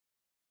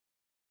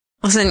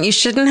Listen, you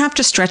shouldn't have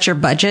to stretch your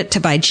budget to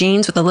buy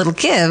jeans with a little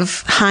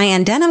give.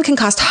 High-end denim can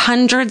cost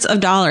hundreds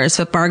of dollars,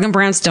 but bargain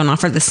brands don't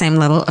offer the same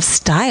level of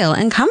style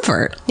and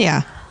comfort.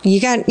 Yeah. You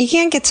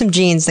can't get some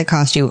jeans that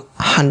cost you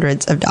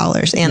hundreds of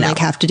dollars and like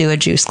have to do a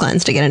juice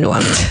cleanse to get into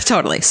them.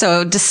 Totally.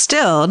 So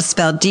Distilled,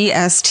 spelled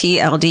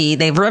DSTLD,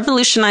 they've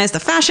revolutionized the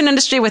fashion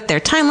industry with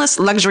their timeless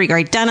luxury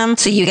grade denim.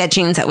 So you get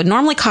jeans that would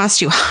normally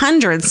cost you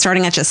hundreds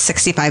starting at just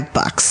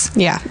 $65.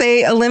 Yeah.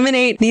 They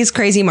eliminate these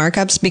crazy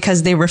markups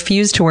because they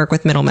refuse to work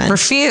with middlemen.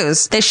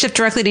 Refuse. They ship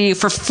directly to you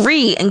for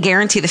free and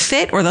guarantee the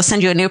fit, or they'll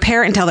send you a new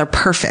pair until they're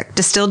perfect.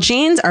 Distilled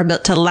jeans are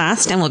built to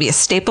last and will be a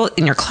staple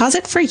in your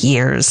closet for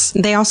years.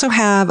 They also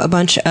have a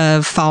bunch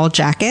of fall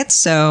jackets.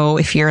 So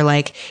if you're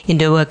like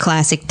into a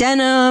classic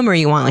denim or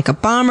you want like a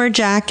bomber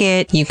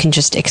jacket, you can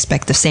just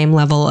expect the same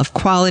level of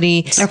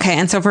quality. Okay.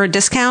 And so for a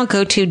discount,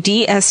 go to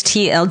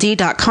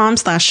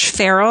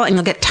dstld.com/feral and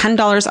you'll get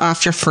 $10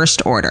 off your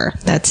first order.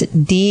 That's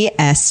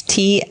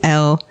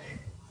d.com/feral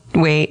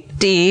for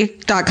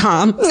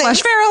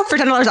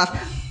 $10 off.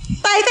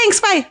 Bye.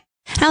 Thanks. Bye.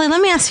 Alie, let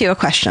me ask you a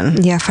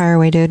question. Yeah. Fire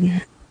away,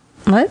 dude.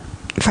 What?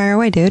 Fire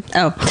away, dude.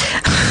 Oh.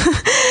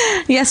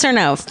 Yes or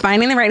no?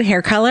 Finding the right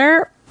hair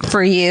color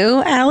for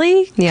you,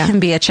 Alie, can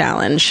be a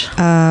challenge.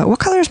 What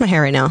color is my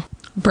hair right now?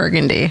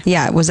 Burgundy.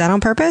 Yeah. Was that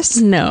on purpose?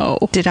 No.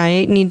 Did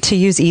I need to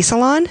use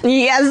E-Salon?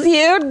 Yes,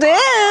 you did.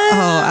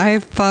 Oh, I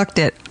fucked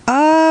it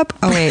up.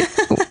 Oh, wait.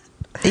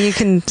 You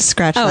can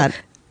scratch that.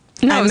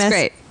 No, it's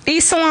great.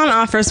 E-Salon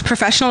offers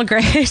professional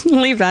grade.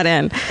 Leave that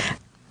in.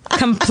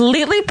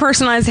 Completely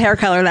personalized hair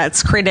color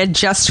that's created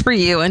just for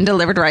you and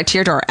delivered right to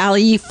your door.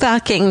 Alie, you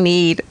fucking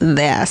need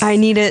this. I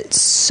need it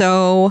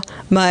so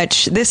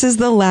much. This is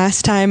the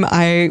last time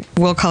I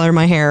will color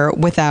my hair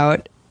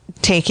without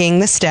taking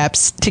the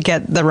steps to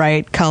get the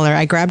right color.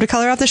 I grabbed a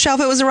color off the shelf.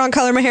 It was the wrong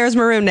color. My hair is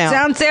maroon now.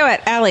 Don't do it.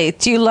 Alie,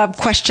 do you love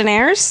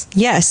questionnaires?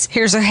 Yes.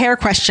 Here's a hair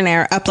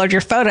questionnaire. Upload your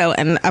photo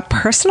and a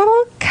personal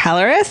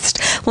colorist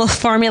will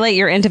formulate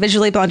your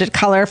individually blended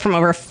color from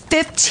over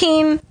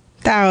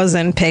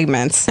 15,000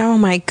 pigments. Oh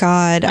my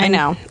God. I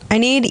know. I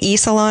need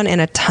E-Salon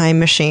and a time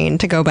machine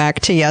to go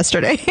back to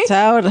yesterday.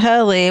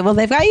 Totally. Well,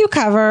 they've got you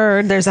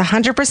covered. There's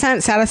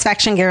 100%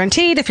 satisfaction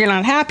guaranteed if you're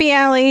not happy,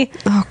 Alie.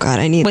 Oh God,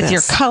 I need with this.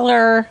 Your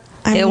color.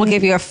 It will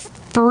give you a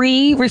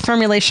free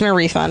reformulation or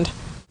refund.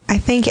 I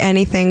think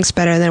anything's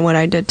better than what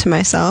I did to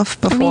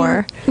myself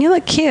before. I mean, you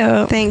look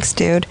cute. Thanks,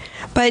 dude.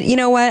 But you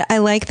know what? I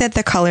like that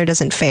the color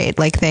doesn't fade.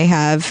 Like they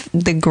have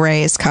the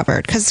grays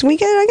covered. Because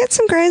I get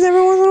some grays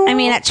every once in a while. I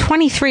mean, at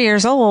 23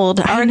 years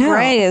old, our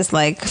gray is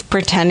like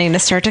pretending to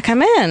start to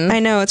come in. I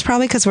know. It's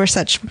probably because we're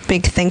such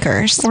big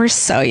thinkers. We're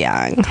so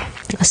young.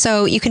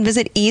 So you can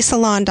visit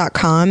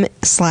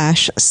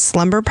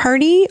esalon.com/slumber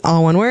party,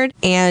 all one word.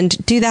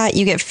 And do that.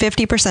 You get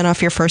 50%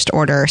 off your first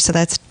order. So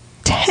that's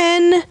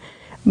 $10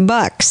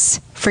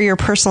 for your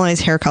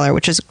personalized hair color,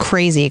 which is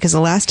crazy because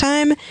the last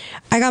time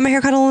I got my hair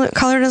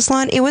colored in a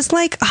salon, it was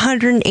like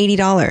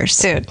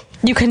 $180. Dude,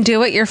 you can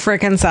do it your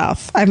freaking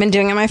self. I've been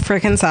doing it my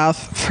freaking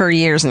self for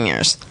years and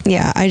years.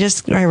 Yeah, I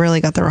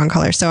really got the wrong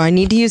color. So I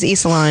need to use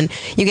eSalon.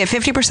 You get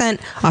 50%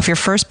 off your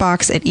first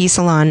box at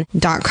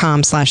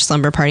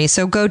esalon.com/slumber party.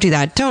 So go do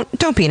that.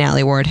 Don't be an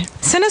Alie Ward.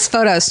 Send us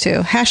photos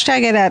too.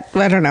 Hashtag it at,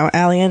 I don't know,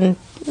 Alie in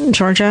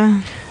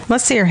Georgia.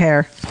 Let's see your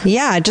hair.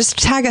 Yeah, just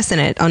tag us in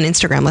it on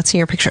Instagram. Let's see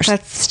your pictures.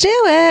 Let's do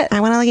it. I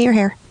want to look at your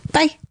hair.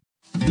 Bye.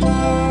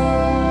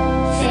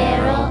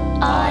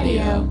 Feral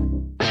Audio.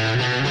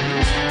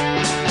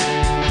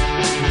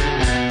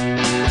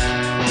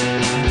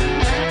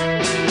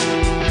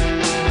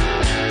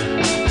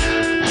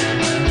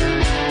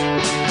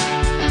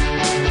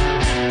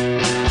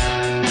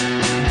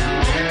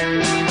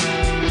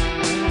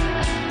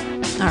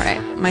 All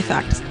right, my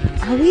facts.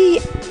 Are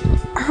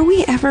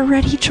we ever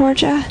ready,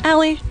 Georgia?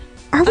 Alie,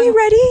 are we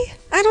ready?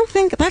 I don't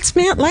think that's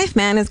life,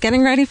 man, is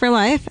getting ready for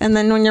life. And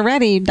then when you're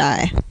ready, you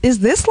die. Is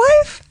this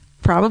life?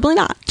 Probably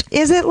not.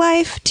 Is it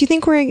life? Do you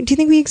think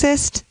we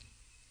exist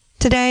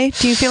today?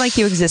 Do you feel like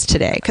you exist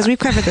today? Because we've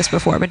covered this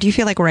before, but do you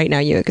feel like right now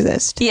you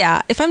exist?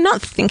 Yeah. If I'm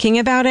not thinking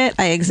about it,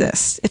 I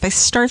exist. If I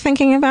start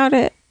thinking about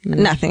it,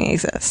 nothing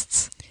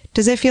exists.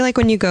 Do Does it feel like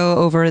when you go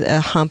over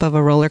a hump of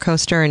a roller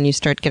coaster and you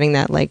start getting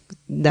that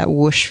that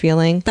whoosh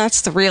feeling?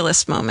 That's the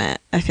realest moment,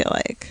 I feel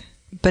like.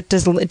 But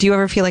do you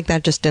ever feel like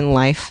that just in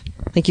life?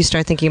 Like you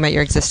start thinking about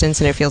your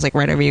existence and it feels like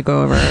right over you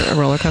go over a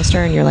roller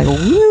coaster and you're like,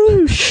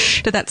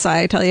 whoosh. Did that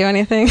sigh tell you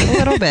anything? A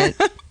little bit.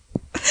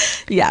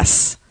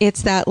 Yes.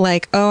 It's that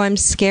like, oh, I'm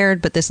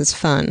scared, but this is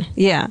fun.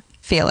 Yeah.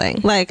 Feeling.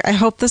 Like, I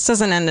hope this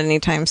doesn't end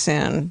anytime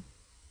soon,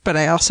 but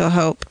I also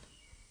hope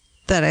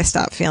that I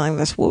stop feeling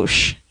this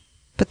whoosh.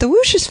 But the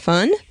whoosh is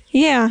fun.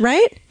 Yeah.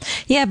 Right?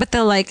 Yeah, but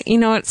the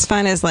what's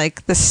fun is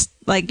like this,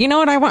 you know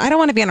what I want? I don't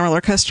want to be on a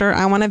roller coaster.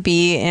 I want to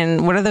be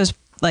in, what are those,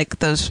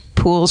 those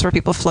pools where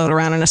people float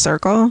around in a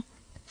circle?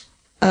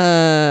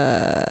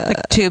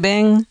 Like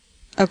tubing.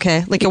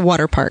 Okay. Like a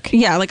water park.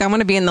 Yeah. Like I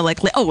want to be in the,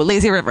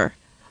 lazy river.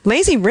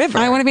 Lazy River.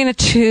 I want to be in a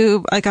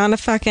tube, like on a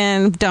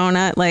fucking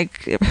donut,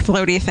 like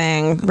floaty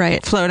thing.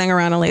 Right. Floating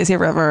around a lazy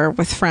river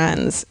with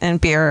friends and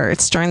beer.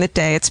 It's during the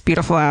day. It's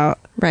beautiful out.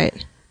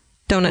 Right.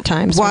 Donut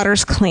times.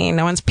 Water's clean.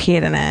 No one's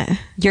peed in it.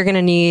 You're going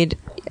to need,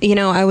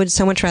 I would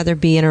so much rather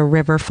be in a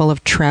river full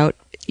of trout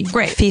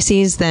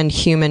feces than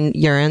human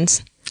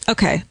urines.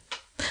 Okay.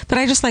 But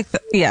I just like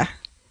yeah.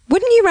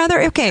 Wouldn't you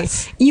rather? Okay.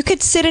 Yes. You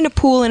could sit in a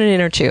pool in an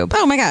inner tube.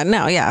 Oh my God.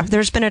 No. Yeah.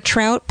 There's been a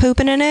trout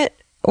pooping in it.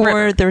 Or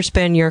river. There's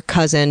been your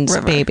cousin's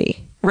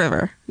baby.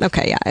 River.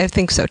 Okay, yeah, I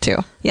think so too.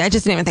 Yeah, I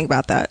just didn't even think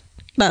about that.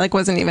 That like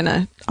wasn't even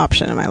an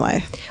option in my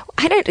life.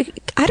 I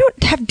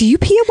don't have. Do you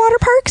pee at water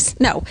parks?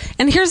 No.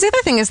 And here's the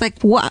other thing: is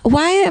like,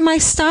 why am I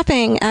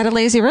stopping at a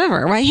lazy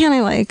river? Why can't I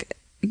like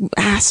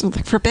ask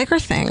for bigger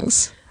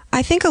things?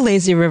 I think a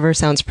lazy river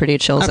sounds pretty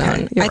chill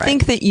zone. I right.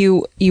 think that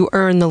you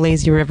earn the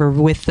lazy river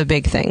with the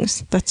big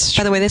things. That's true.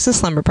 By the way, this is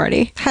Slumber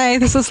Party. Hi,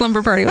 this is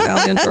Slumber Party with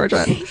Alie in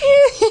Georgia.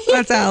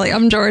 That's Alie.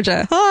 I'm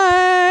Georgia.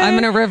 Hi. I'm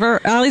in a river.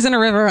 Alie's in a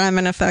river. I'm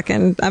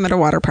at a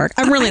water park.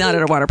 I'm really not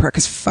at a water park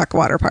because fuck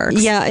water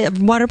parks. Yeah, a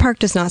water park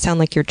does not sound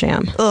like your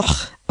jam.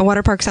 Ugh. A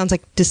water park sounds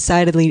like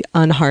decidedly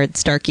unhard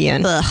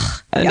Starkian.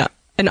 Ugh. Yeah.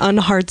 An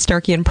unhard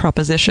Starkian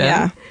proposition.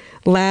 Yeah.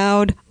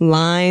 Loud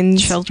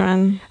lines,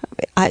 children.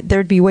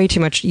 There'd be way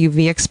too much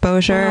UV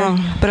exposure.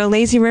 But a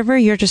lazy river,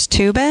 you're just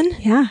tubing.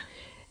 Yeah,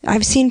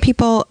 I've seen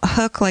people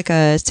hook like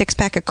a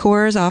 6-pack of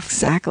Coors off.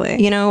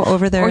 Exactly.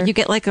 Over there. Or you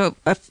get like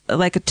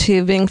a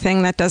tubing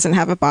thing that doesn't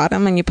have a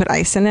bottom, and you put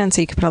ice in it, and so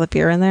you can put all the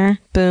beer in there.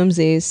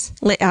 Boomsies.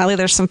 Alie,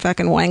 there's some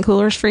fucking wine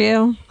coolers for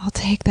you. I'll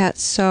take that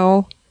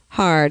so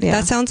hard. Yeah.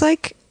 That sounds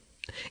like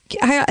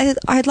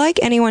I'd like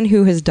anyone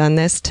who has done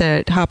this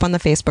to hop on the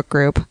Facebook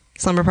group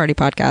Slumber Party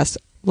Podcast.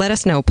 Let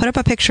us know. Put up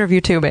a picture of you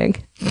tubing.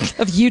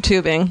 Of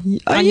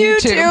YouTubing. On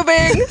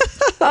YouTubing.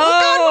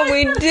 Oh, God,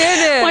 we did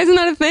it. Why isn't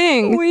that a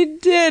thing? We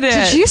did it.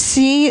 Did you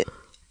see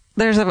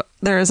there's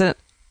a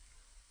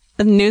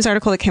news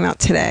article that came out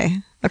today.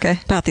 Okay.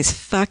 About these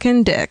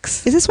fucking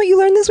dicks. Is this what you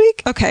learned this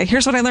week? Okay,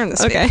 here's what I learned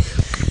this week.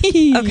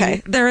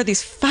 Okay. There are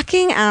these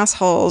fucking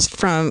assholes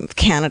from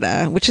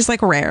Canada, which is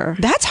like rare.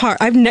 That's hard.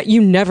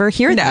 You never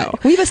hear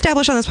that. We've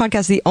established on this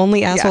podcast the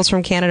only assholes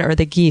from Canada are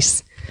the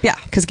geese. Yeah.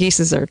 Because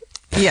geese are...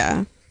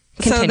 Yeah.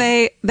 Continue.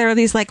 So there are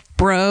these like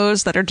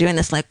bros that are doing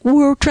this like,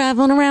 we're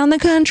traveling around the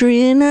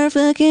country in our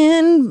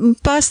fucking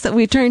bus that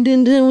we turned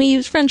into, we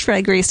use French fry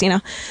grease, All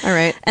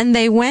right. And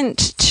they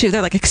went to,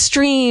 they're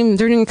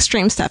doing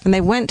extreme stuff. And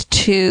they went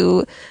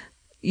to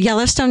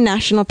Yellowstone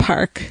National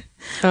Park.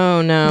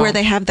 Oh no. Where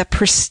they have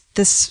there's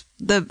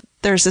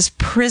this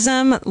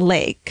prism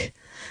lake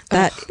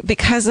that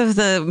because of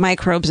the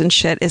microbes and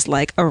shit is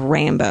like a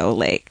rainbow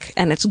lake,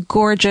 and it's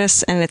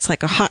gorgeous, and it's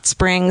like a hot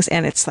springs,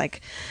 and it's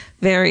like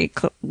very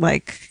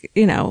like,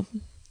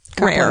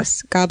 rare.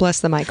 God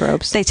bless the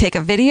microbes. They take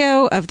a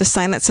video of the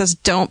sign that says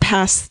don't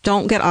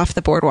get off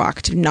the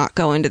boardwalk, do not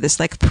go into this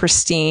like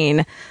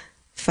pristine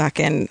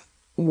fucking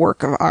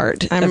work of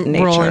art. I'm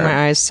rolling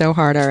my eyes so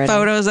hard already.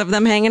 Photos of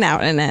them hanging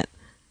out in it.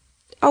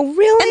 Oh,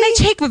 really? And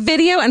they take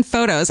video and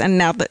photos, and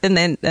now and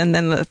then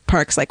the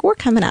park's like, we're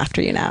coming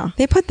after you now.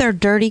 They put their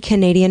dirty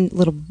Canadian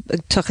little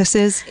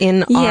tuchuses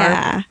in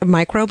our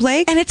microbe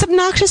lake, and it's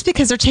obnoxious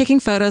because they're taking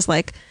photos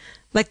like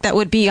that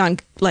would be on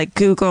like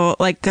Google,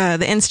 like the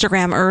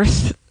Instagram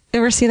Earth.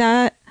 Ever see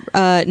that?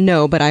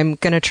 No, but I'm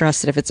gonna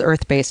trust it. If it's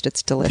Earth based,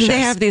 it's delicious.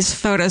 They have these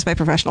photos by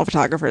professional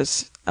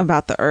photographers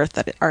about the Earth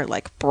that are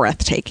like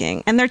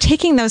breathtaking, and they're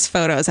taking those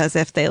photos as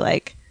if they're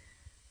like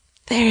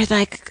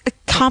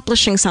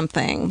accomplishing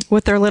something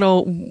with their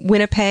little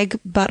Winnipeg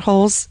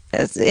buttholes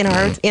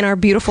in our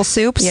beautiful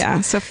soups. Yeah,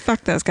 so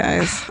fuck those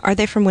guys. Are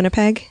they from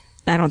Winnipeg?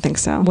 I don't think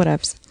so.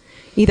 Whatevs.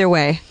 Either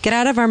way, get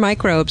out of our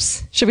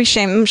microbes. Should we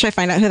shame them? Should I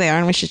find out who they are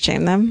and we should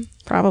shame them?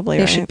 Probably.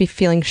 They should be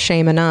feeling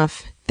shame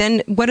enough.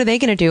 Then what are they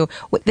going to do?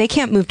 They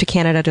can't move to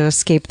Canada to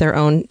escape their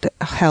own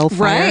hellfire.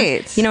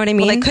 Right. You know what I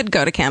mean? Well, they could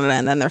go to Canada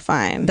and then they're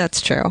fine.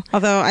 That's true.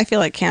 Although I feel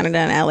like Canada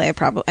and LA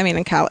probably,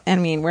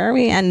 where are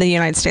we? And the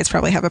United States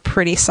probably have a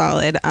pretty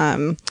solid,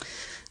 what's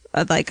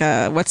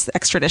the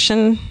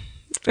extradition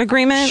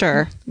agreement?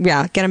 Sure.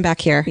 Yeah. Get them back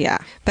here. Yeah.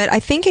 But I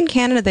think in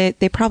Canada,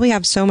 they probably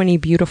have so many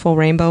beautiful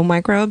rainbow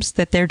microbes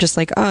that they're just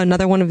like, oh,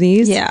 another one of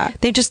these. Yeah.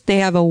 They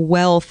have a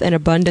wealth and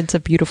abundance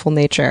of beautiful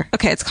nature.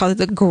 Okay. It's called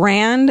the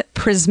Grand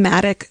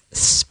Prismatic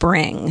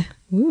Spring.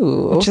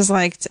 Ooh. Which is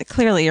like,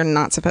 clearly you're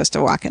not supposed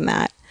to walk in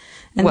that.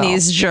 And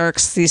these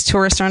jerks, these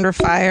tourists are under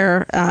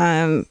fire,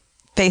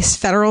 face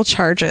federal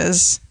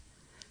charges.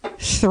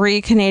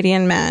 3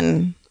 Canadian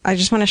men. I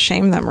just want to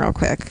shame them real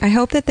quick. I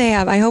hope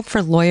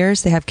for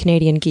lawyers, they have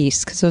Canadian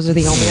geese, because those are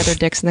the only other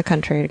dicks in the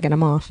country to get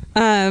them off.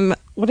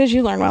 What did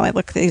you learn while I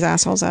looked these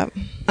assholes up?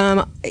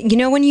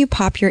 When you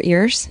pop your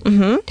ears,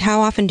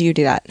 how often do you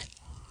do that?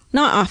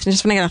 Not often,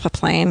 just when I get off a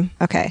plane.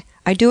 Okay.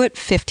 I do it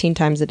 15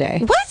 times a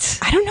day. What?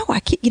 I don't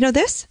know.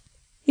 this?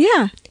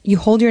 Yeah. You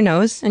hold your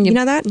nose, and you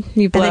know that?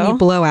 You blow? And then you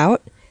blow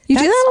out. You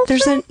do that all the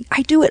time?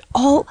 I do it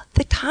all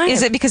the time.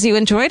 Is it because you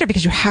enjoy it or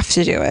because you have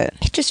to do it?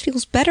 It just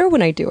feels better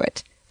when I do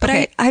it. But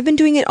Okay. I've been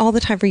doing it all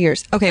the time for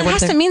years. Okay, It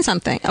has to mean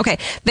something. Okay,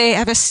 they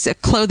have a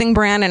clothing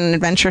brand and an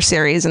adventure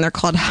series, and they're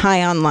called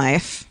High on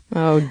Life.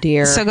 Oh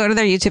dear. So go to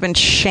their YouTube and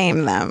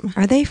shame them.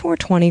 Are they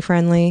 420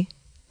 friendly?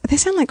 They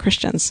sound like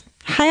Christians.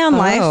 High on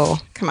Life.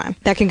 Come on.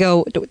 That can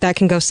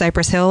go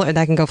Cypress Hill or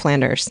that can go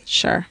Flanders.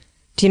 Sure.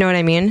 Do you know what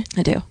I mean?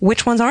 I do.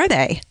 Which ones are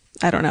they?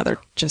 I don't know. They're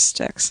just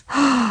sticks.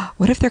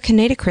 What if they're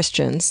Canadian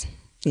Christians?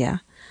 Yeah.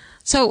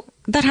 So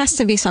that has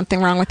to be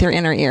something wrong with your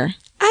inner ear.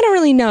 I don't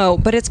really know,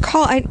 but it's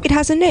called. It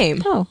has a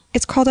name. Oh.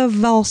 It's called a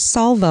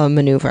Valsalva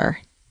maneuver.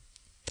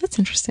 That's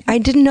interesting. I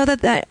didn't know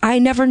that. I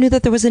never knew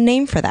that there was a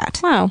name for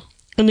that. Wow.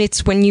 And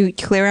it's when you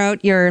clear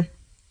out you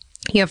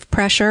have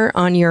pressure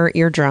on your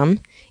eardrum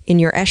in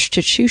your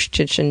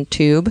esthetician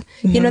tube.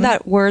 You know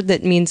that word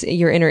that means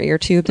your inner ear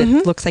tube that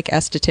looks like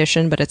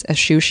esthetician, but it's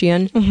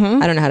esthetician.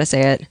 I don't know how to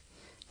say it.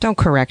 Don't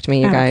correct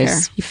me, you I don't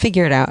guys. care. You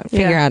figure it out.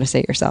 Figure Yeah. out how to say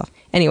it yourself.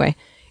 Anyway,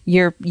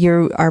 you're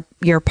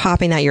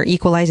popping that. You're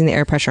equalizing the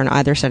air pressure on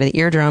either side of the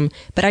eardrum.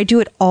 But I do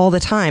it all the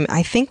time.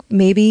 I think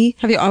maybe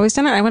Have you always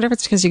done it? I wonder if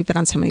it's because you've been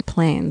on so many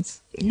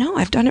planes. no.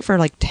 I've done it for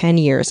like 10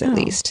 years at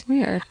least.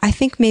 Weird. I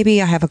think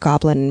maybe I have a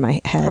goblin in my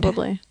head.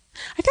 Probably.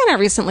 I found out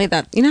recently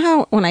that, you know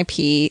how when I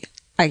pee,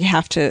 I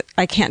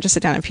can't just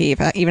sit down and pee.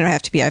 Even if I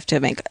have to pee, I have to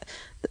make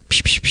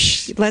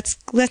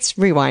Let's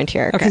rewind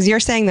here because you're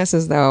saying this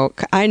as though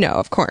I know,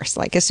 of course.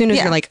 Like as soon as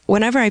Yeah. you're like,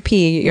 whenever I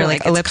pee, you're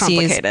like it's ellipses.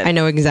 complicated. I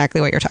know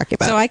exactly what you're talking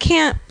about. So I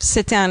can't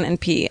sit down and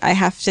pee. I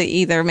have to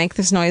either make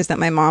this noise that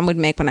my mom would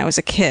make when I was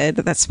a kid.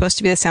 That's supposed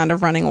to be the sound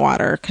of running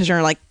water. Cause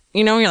you're like,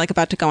 you're like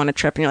about to go on a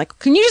trip and you're like,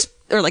 can you just,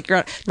 or like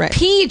you're Right.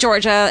 pee,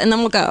 Georgia, and then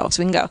we'll go.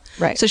 So we can go.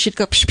 Right. So she'd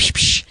go psh, psh,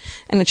 psh,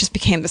 and it just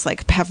became this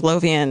like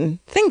Pavlovian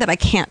thing that I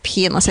can't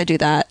pee unless I do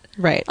that.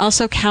 Right.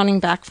 Also counting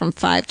back from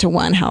 5 to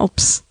 1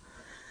 helps.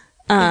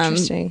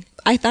 Interesting.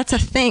 That's a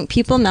thing.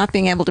 People not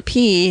being able to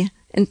pee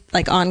and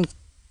like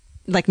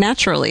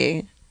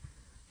naturally.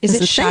 Is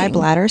a it shy thing.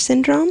 bladder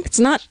syndrome? It's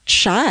not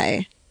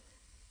shy.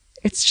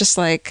 It's just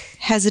like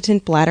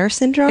Hesitant bladder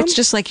syndrome? it's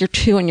just like you're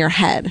too in your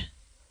head.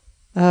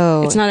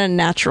 oh. It's not a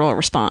natural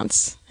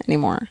response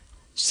anymore.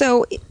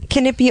 So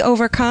can it be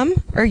overcome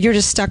or you're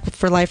just stuck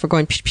for life or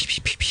going psh, psh,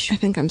 psh, psh, psh? I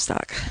think I'm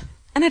stuck,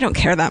 and I don't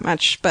care that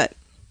much. But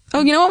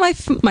you know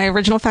what my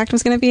original fact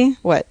was going to be?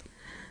 What?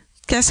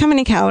 Guess how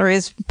many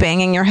calories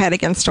banging your head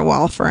against a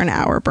wall for an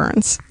hour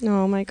burns?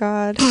 Oh my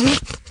God.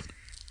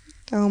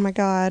 Oh my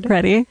God.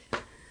 Ready?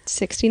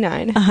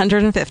 69.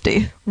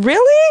 150.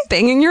 Really?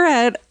 Banging your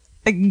head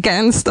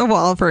against a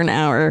wall for an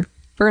hour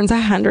burns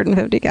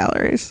 150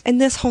 calories. And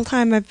this whole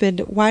time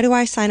why do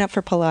I sign up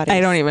for Pilates?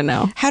 I don't even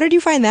know. How did you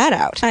find that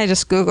out? I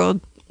just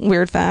Googled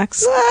weird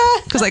facts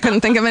because I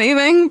couldn't think of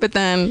anything. But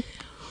then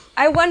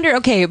I wonder,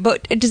 okay,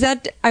 but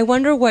I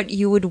wonder what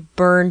you would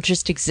burn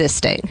just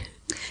existing.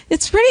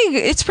 it's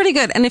pretty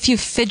good. And if you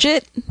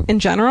fidget in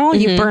general,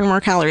 you burn more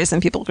calories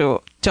than people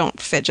who don't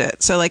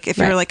fidget. So like if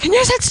you're Right. like, can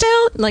you sit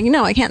still? Like,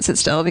 no, I can't sit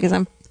still because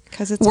I'm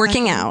Because it's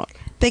working fucking out.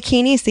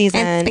 Bikini season.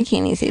 And it's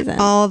bikini season.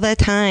 all the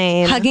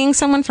time. Hugging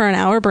someone for an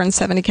hour burns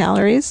 70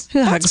 calories.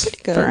 Who hugs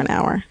pretty good. for an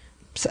hour?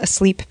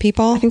 Asleep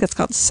people. I think that's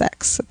called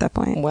sex at that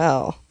point.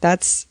 Well,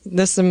 that's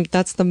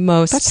the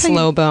most That's how you-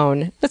 slow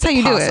bone. that's how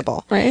you do it,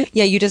 possible, right?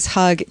 Yeah, you just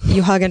hug.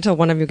 You hug until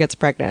one of you gets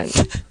pregnant,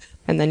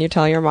 and then you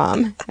tell your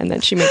mom, and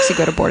then she makes you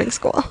go to boarding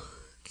school.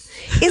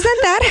 Isn't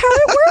that how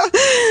it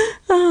works?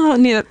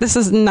 Oh, this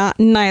is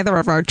neither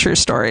of our true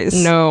stories.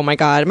 No, my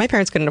God, my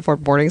parents couldn't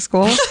afford boarding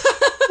school.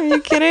 Are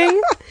you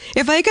kidding?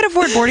 If I could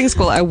afford boarding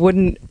school, I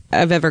wouldn't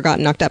have ever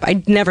gotten knocked up.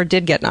 I never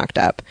did get knocked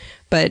up.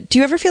 But do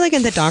you ever feel like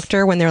in the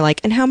doctor when they're like,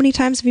 and how many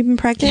times have you been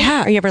pregnant?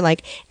 Yeah. Are you ever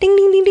like, ding,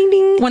 ding, ding, ding,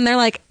 ding? When they're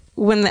like,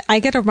 I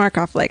get a mark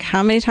off, like,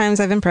 how many times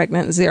I've been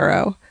pregnant?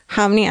 0.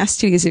 How many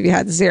STDs have you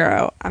had?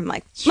 0. I'm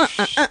like,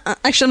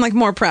 actually, I'm like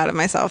more proud of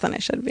myself than I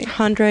should be.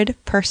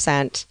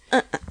 100%.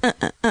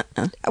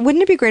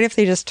 Wouldn't it be great if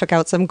they just took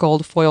out some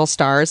gold foil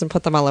stars and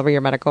put them all over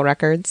your medical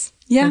records?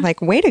 Yeah. I'm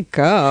like, way to I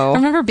go.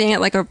 remember being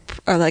at like a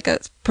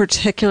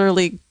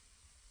particularly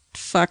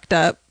fucked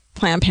up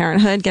Planned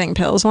Parenthood getting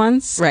pills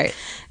once. Right.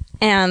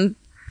 And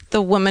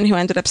the woman who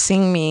ended up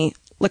seeing me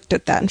looked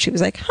at that and she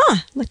was like,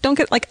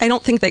 like, I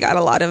don't think they got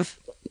a lot of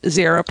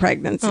 0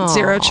 pregnancy,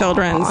 0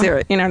 children,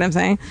 0, you know what I'm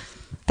saying?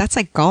 That's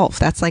like golf.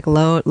 That's like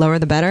lower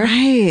the better.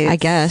 Right. I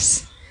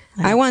guess.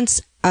 I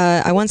once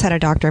had a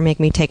doctor make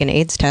me take an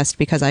AIDS test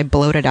because I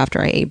bloated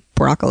after I ate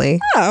broccoli.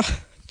 Oh,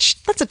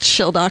 that's a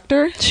chill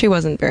doctor. She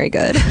wasn't very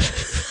good.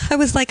 I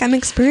was like, I'm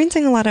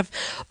experiencing a lot of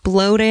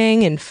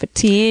bloating and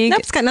fatigue. Nope,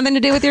 it's got nothing to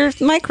do with your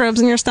microbes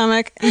in your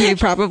stomach. You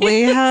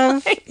probably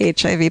have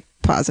HIV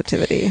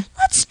positivity.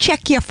 Let's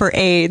check you for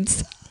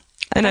AIDS.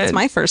 And That's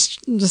my first.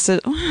 Just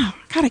said, wow,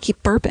 God, I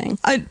keep burping.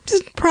 I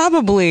just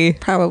probably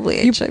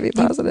HIV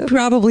positive. You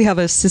probably have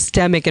a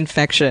systemic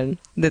infection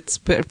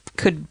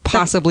could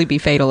possibly be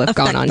fatal if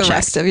gone Affect unchecked. the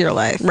rest of your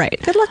life. Right.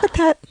 Good luck with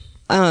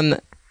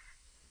that.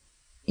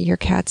 Your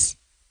cat's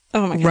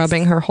Oh my God.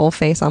 rubbing her whole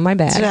face on my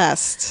bag.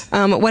 Just.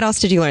 What else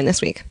did you learn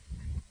this week?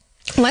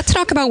 Let's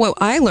talk about what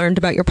I learned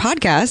about your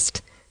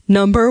podcast,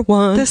 number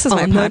one This is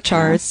my on the podcast.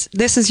 charts.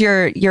 This is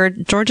your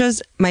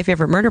Georgia's My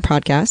Favorite Murder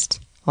podcast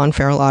on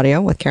Feral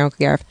Audio with Carol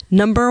Kagarev.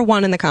 Number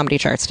one in the comedy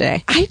charts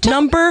today.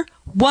 Number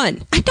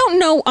one. I don't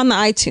know on the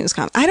iTunes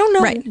I don't know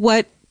Right.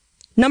 what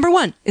Number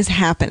one. is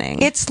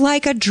happening. It's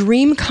like a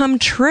dream come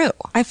true.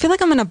 I feel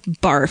like I'm gonna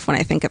barf when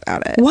I think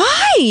about it.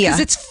 Why? Because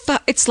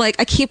it's like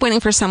I keep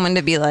waiting for someone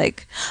to be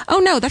like, oh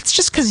no, that's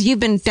just because you've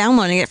been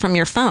downloading it from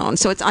your phone,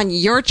 so it's on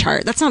your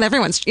chart. That's not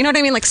everyone's. You know what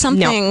I mean? Like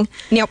something.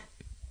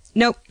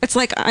 Nope. It's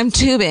like I'm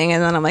tubing,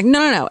 and then I'm like,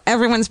 no.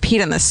 Everyone's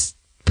peed in this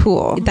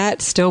pool.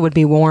 That still would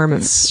be warm.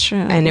 It's true.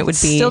 And it would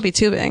still be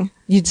tubing.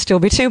 You'd still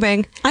be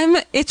tubing.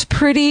 It's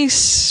pretty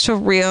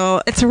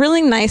surreal. It's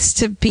really nice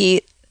to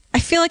beat. I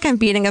feel like I'm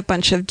beating a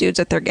bunch of dudes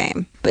at their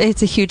game. But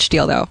it's a huge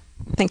deal, though.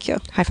 Thank you.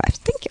 High fives.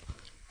 Thank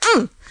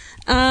you.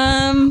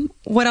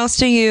 What else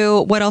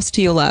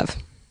do you love?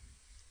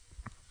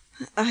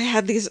 I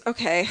had these.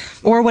 Okay.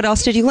 Or what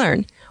else did you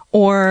learn?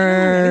 Or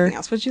Anything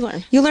else? What did you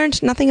learn? you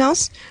learned nothing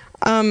else?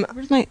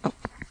 Where's my? Oh.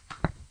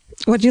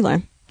 What did you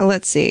learn?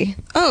 Let's see.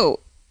 Oh,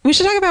 we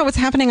should talk about what's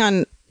happening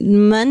on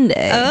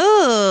Monday.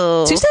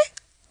 Oh.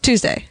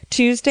 Tuesday,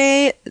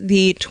 Tuesday,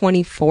 the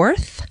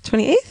 24th.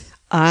 28th.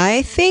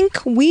 I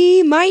think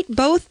we might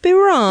both be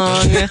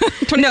wrong.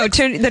 No,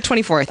 the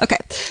 24th. Okay,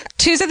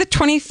 Tuesday, the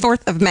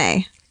 24th of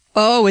May.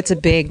 Oh, it's a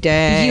big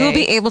day. You will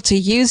be able to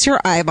use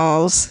your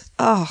eyeballs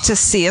Oh. to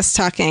see us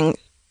talking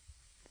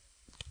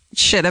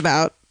shit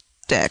about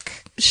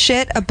dick.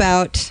 Shit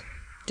about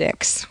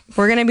dicks.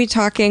 We're going to be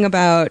talking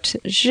about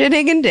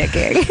shitting and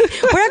dicking.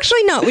 We're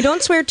actually not. We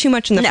don't swear too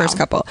much in the No. first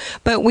couple.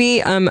 But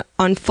we, on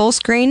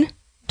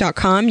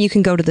fullscreen.com, you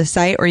can go to the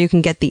site or you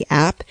can get the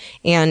app,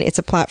 and it's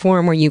a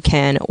platform where you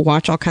can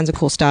watch all kinds of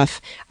cool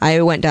stuff.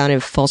 I went down a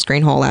full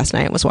screen hole last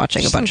night and was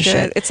watching a bunch of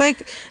shit. It's like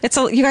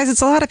you guys.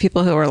 It's a lot of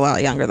people who are a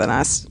lot younger than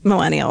us,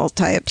 millennial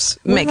types,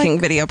 making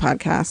video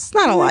podcasts.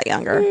 Not a lot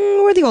younger.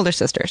 We're the older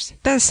sisters.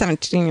 There's a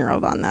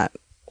 17-year-old on that.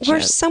 We're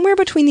shit. somewhere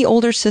between the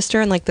older sister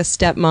and like the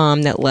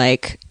stepmom that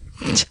like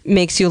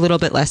makes you a little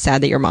bit less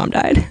sad that your mom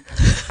died.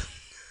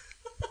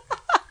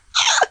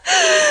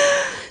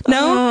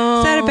 No?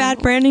 Is that a bad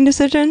branding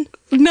decision?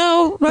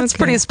 No, that's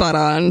Okay. pretty spot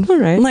on. All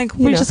right. Like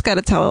we just got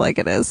to tell it like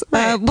it is.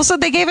 Right. Well, so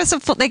they gave us a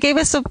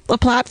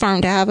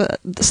platform to have a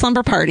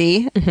slumber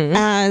party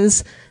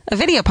as a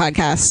video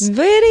podcast.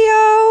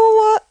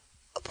 Video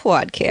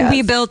podcast.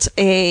 We built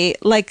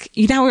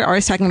we're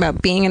always talking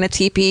about being in a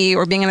teepee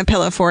or being in a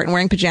pillow fort and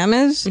wearing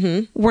pajamas.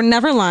 We're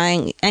never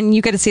lying, and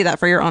you get to see that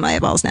for your own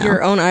eyeballs now.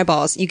 Your own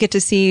eyeballs. You get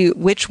to see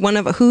which one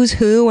of who's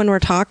who when we're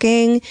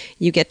talking.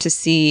 You get to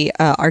see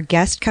our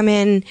guest come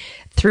in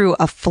through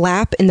a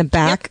flap in the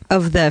back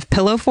of the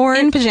pillow fort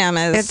in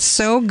pajamas. It's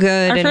so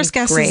good. Our and first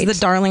guest great. is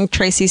the darling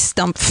Tracy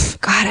Stump.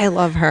 God, I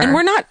love her. And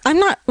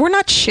we're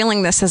not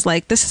shilling this as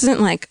like, this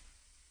isn't like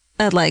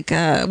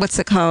what's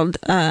it called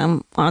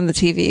on the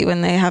TV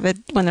when they have it,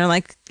 when they're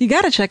like, you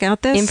got to check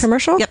out this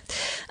Infomercial?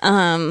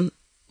 Yep.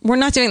 We're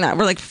not doing that.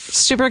 We're like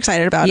super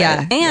excited about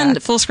Yeah, it. And yeah.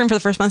 Full Screen for the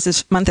first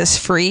month is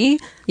free.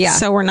 Yeah.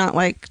 So we're not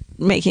like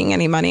making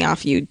any money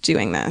off you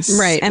doing this.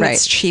 Right, And right.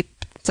 it's cheap.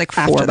 It's like $4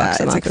 after that. a It's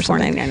month like or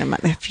something. $4.99 a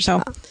month after.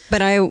 So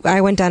But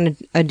I went down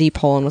a deep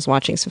hole and was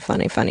watching some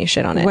funny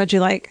shit on it. what'd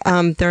you like?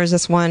 There was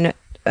this one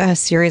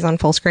series on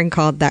Full Screen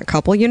called That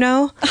Couple You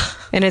Know,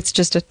 and it's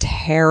just a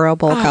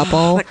terrible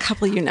couple. The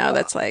couple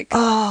that's like,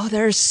 Oh,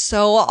 they're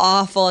so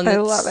awful and I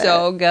it's love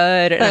so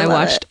good. And I I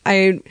love watched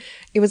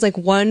it was like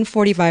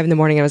 1:45 in the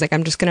morning. I was like,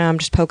 I'm just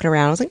poking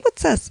around. I was like,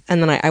 what's this?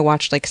 And then I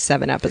watched like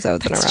 7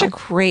 episodes in a that's row. such a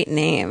great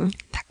name.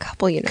 That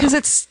Couple You Know.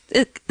 Because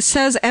it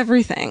says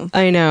everything.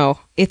 I know.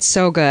 It's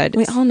so good.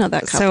 We all know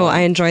that couple. So I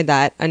enjoyed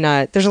that. And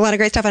there's a lot of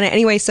great stuff on it.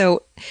 Anyway,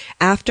 so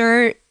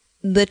after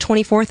the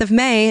 24th of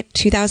May,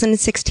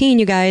 2016,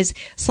 you guys,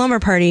 Slumber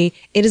Party,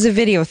 it is a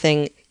video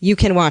thing. You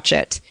can watch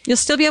it. You'll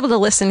still be able to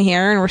listen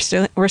here, and we're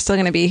still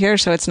going to be here.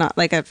 So it's not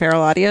like a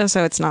Feral Audio.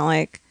 So it's not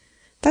like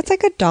That's like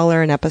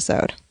 $1 an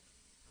episode.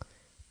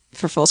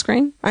 for Full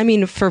Screen. I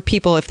mean, for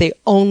people, if they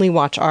only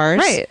watch ours,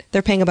 Right.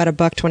 they're paying about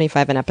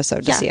 $1.25 an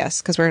episode to Yeah. see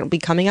us because we're going to be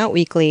coming out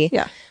weekly.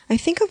 Yeah. I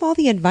think of all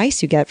the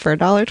advice you get for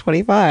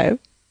 $1.25.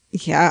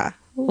 Yeah,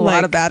 a Like,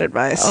 lot of bad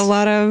advice. A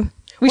lot of.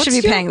 We What's should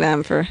be your- paying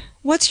them for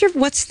What's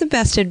the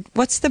best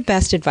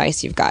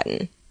advice you've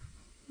gotten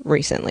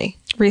recently?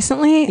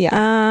 recently.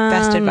 Yeah,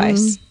 best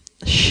advice.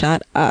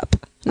 Shut up.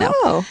 No.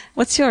 Oh.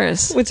 What's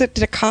yours?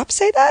 Did a cop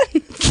say that?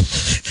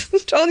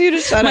 Told you to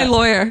shut My up.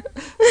 lawyer.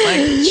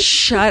 Like,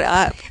 shut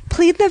up.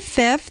 Plead the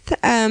fifth.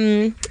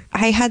 I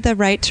had the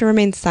right to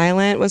remain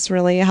silent was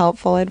really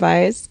helpful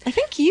advice. I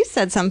think you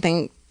said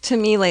something to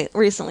me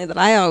recently that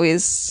I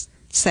always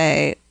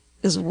say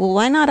is, well,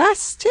 why not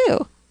us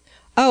too?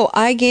 Oh,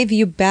 I gave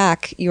you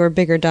back your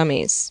Bigger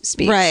Dummies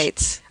speech.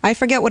 Right. I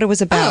forget what it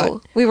was about.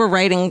 Oh, we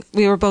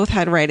were both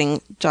had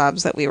writing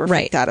jobs that we were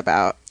freaked out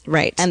about.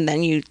 Right. And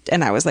then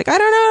I was like, I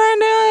don't know what I'm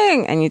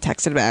doing. And you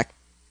texted back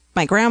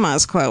my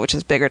grandma's quote, which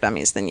is bigger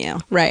dummies than you.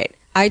 Right.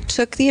 I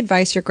took the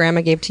advice your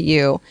grandma gave to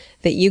you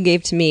that you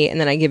gave to me, and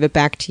then I give it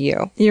back to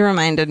you. You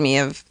reminded me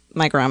of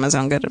my grandma's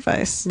own good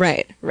advice.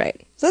 Right.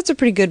 So that's a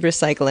pretty good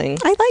recycling.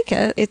 I like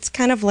it. It's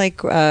kind of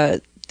like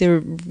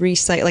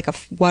like a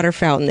water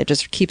fountain that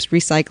just keeps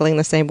recycling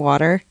the same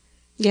water.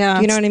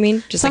 Yeah. You know what I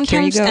mean? Just sometimes, like,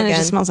 here you go and again. it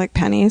just smells like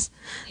pennies.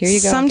 Here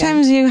you go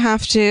Sometimes you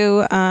have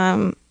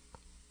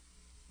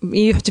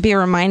to be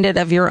reminded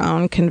of your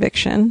own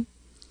conviction.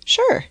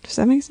 Sure. Does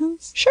that make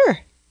sense? Sure.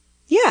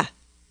 Yeah.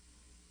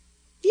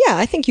 Yeah,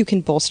 I think you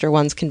can bolster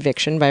one's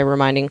conviction by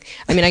reminding.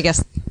 I mean, I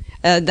guess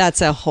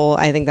that's a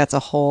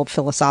whole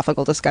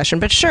philosophical discussion,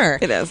 but sure.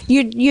 It is.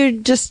 You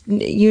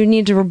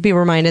need to be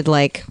reminded,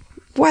 like,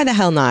 why the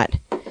hell not?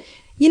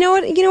 You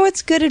know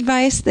what's good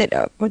advice that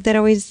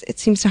always it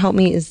seems to help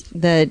me is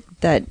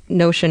that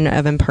notion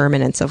of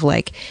impermanence, of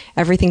like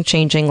everything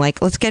changing.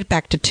 Like, let's get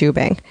back to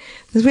tubing,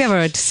 because we have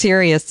a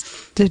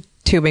serious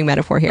tubing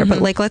metaphor here.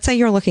 But like, let's say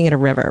you're looking at a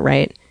river,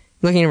 right?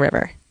 Looking at a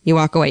river, you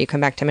walk away, you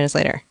come back 10 minutes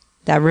later,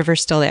 that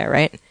river's still there,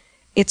 right?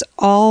 It's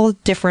all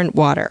different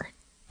water,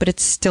 but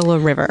it's still a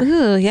river.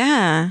 Ooh,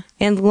 yeah.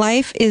 And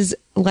life is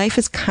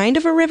kind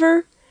of a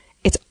river.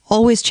 It's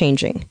always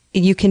changing.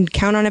 You can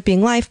count on it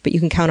being life, but you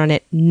can count on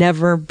it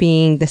never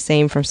being the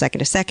same from second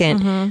to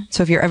second.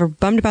 So if you're ever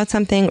bummed about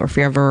something, or if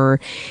you're ever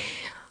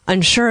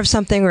unsure of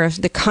something, or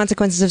if the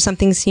consequences of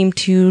something seem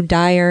too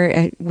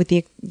dire, with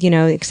the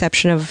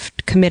exception of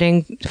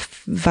committing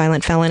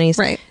violent felonies,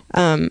 Right.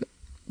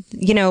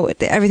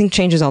 Everything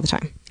changes all the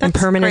time. That's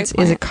Impermanence a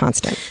great is a point.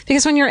 constant.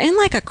 Because when you're in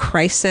like a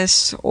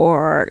crisis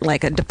or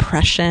like a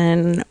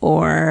depression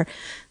or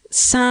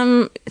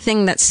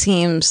something that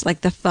seems like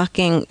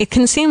it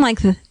can seem like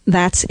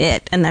that's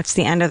it and that's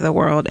the end of the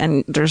world,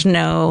 and there's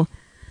no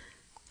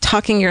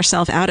talking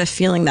yourself out of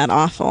feeling that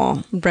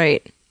awful.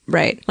 Right.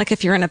 Like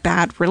if you're in a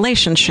bad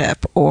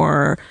relationship,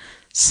 or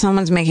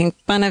someone's making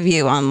fun of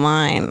you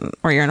online,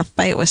 or you're in a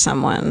fight with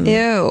someone.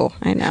 Ew.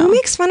 I know. Who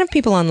makes fun of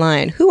people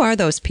online? Who are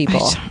those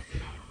people?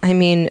 I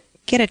mean,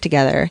 get it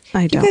together.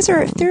 I don't You guys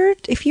are, know.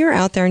 if you're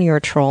out there and you're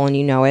a troll and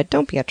you know it,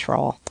 don't be a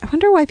troll. I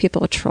wonder why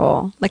people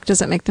troll. Like,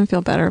 does it make them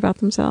feel better about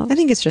themselves? I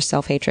think it's just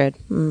self-hatred.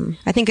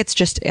 I think it's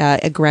just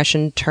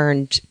aggression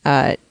turned,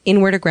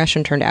 inward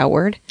aggression turned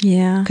outward.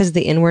 Yeah. Because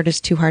the inward is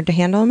too hard to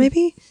handle,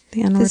 maybe?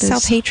 The inward is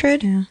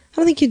self-hatred? yeah.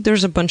 I don't think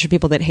there's a bunch of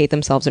people that hate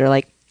themselves that are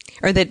like,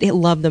 or that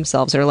love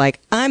themselves that are like,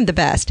 I'm the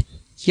best.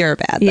 You're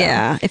bad, though.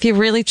 Yeah. If you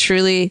really,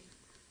 truly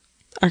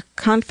are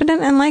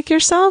confident and like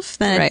yourself,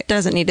 then Right. it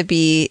doesn't need to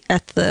be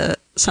at the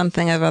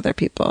something of other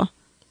people.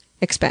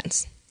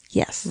 Expense.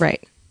 Yes.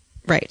 Right.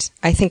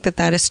 I think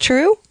that is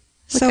true.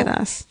 Look at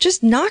us.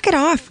 Just knock it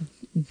off,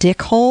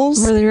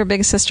 dickholes. We're your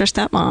big sister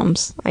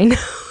stepmoms. I know.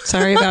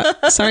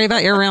 Sorry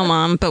about your real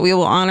mom, but we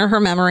will honor her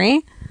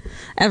memory.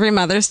 Every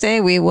Mother's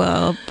Day, we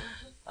will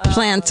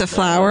plant a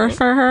flower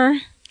for her.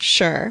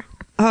 Sure.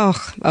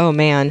 Oh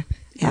man.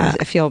 Yeah.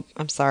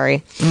 I'm sorry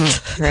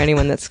for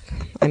anyone that's,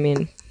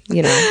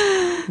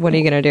 what are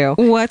you going to do?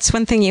 What's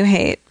one thing you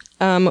hate?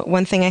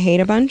 One thing I hate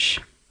a bunch.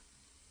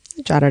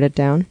 Jotted it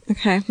down.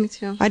 Okay, me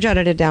too. I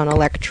jotted it down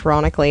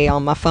electronically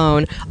on my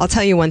phone. I'll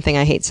tell you one thing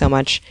I hate so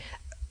much.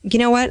 You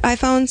know what,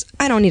 iPhones?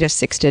 I don't need a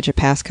 6-digit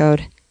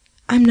passcode.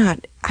 I'm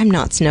not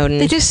Snowden.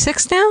 They do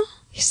 6 now?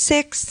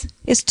 6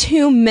 is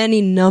too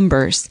many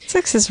numbers.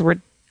 6 is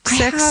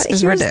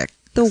Here's ridiculous.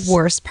 The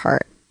worst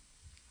part.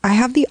 I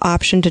have the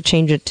option to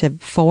change it to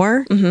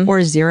 4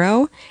 or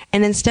 0,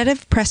 and instead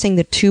of pressing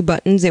the 2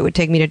 buttons it would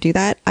take me to do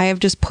that, I have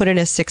just put in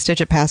a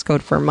 6-digit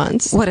passcode for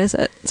months. What is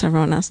it? So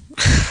everyone knows.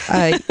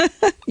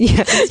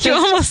 Yeah, You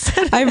almost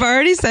said it. I've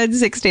already said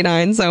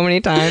 69 so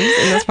many times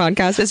in this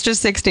podcast. It's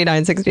just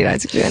 69.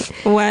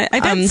 What? I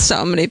bet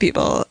so many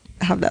people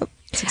have that.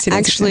 69,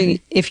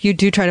 Actually, if you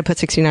do try to put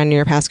 69 in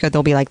your passcode,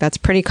 they'll be like, "That's a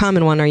pretty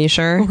common one. Are you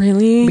sure?"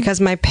 Really? Because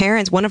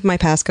one of my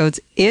passcodes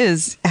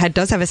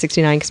does have a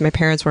 69 because my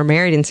parents were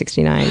married in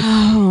 69.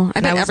 Oh, I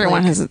And bet was everyone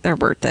like- has their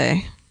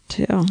birthday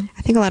too.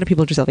 I think a lot of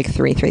people just have like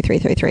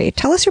 33333.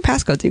 Tell us your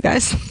passcodes, you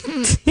guys.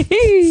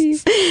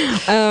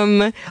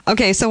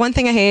 Okay, so one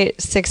thing I hate,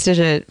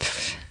 6-digit.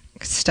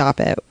 Stop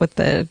it with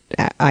the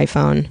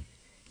iPhone.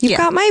 You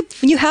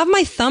have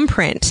my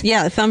thumbprint.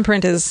 Yeah, the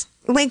thumbprint is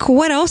Like,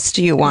 what else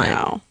do you want?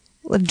 No.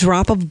 A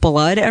drop of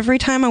blood every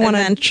time I want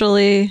to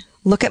eventually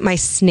look at my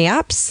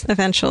snaps?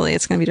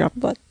 it's going to be drop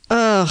of blood.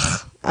 Ugh.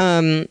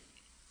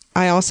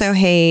 I also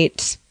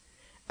hate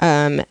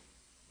not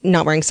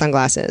wearing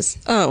sunglasses.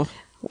 Oh,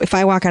 If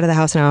I walk out of the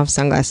house and I don't have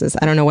sunglasses,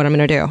 I don't know what I'm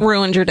going to do.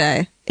 ruined your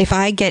day. If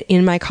I get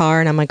in my car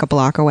and I'm like a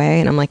block away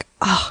and I'm like,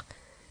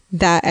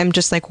 I'm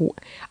just like,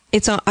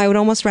 I would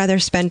almost rather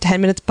spend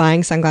 10 minutes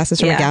buying sunglasses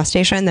from a Yeah. gas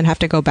station than have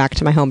to go back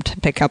to my home to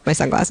pick up my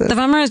sunglasses. The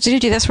bummer is, did you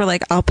do this where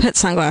like I'll put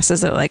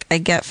sunglasses that like I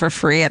get for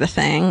free at a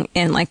thing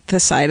in like the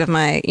side of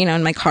my,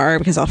 in my car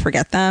because I'll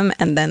forget them,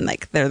 and then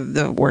like they're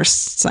the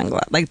worst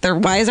sunglasses. Like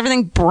why is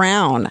everything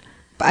brown?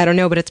 I don't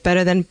know, but it's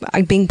better than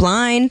being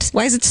blind.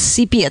 Why is it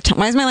sepia tone?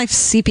 Why is my life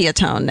sepia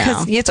tone now?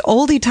 Because it's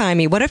oldie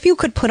timey. What if you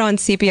could put on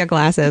sepia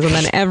glasses and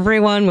then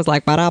everyone was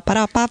like, ba-da,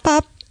 ba-da, pop,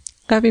 pop.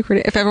 That'd be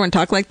pretty. If everyone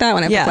talked like that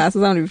when I put Yeah.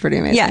 glasses on, it'd be pretty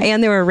amazing. Yeah,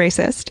 and they were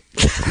racist.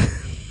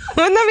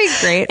 Wouldn't that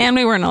be great? And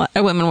we weren't.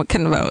 Women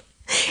couldn't vote.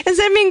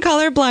 Instead of being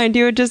colorblind,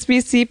 you would just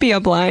be sepia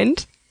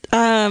blind.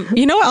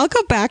 I'll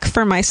go back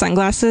for my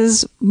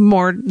sunglasses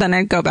more than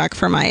I'd go back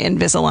for my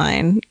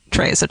Invisalign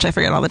trays, which I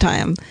forget all the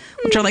time,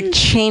 which are like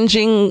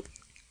changing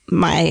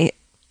me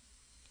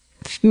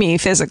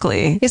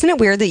physically. Isn't it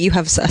weird that you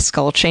have a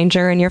skull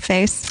changer in your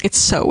face? It's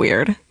so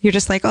weird. You're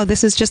just like, oh,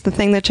 this is just the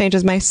thing that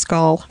changes my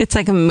skull. It's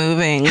like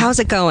moving. How's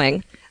it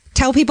going?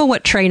 Tell people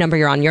what tray number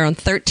you're on. You're on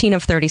 13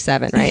 of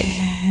 37, right?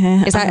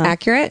 Is that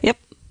accurate? Yep.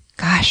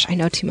 Gosh, I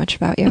know too much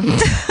about you.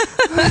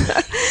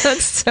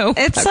 That's so.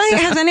 It's like,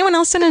 has anyone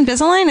else done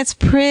Invisalign? It's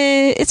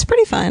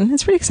pretty fun.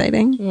 It's pretty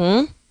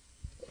exciting.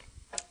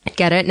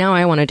 Get it? Now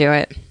I want to do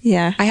it.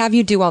 Yeah. I have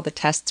you do all the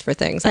tests for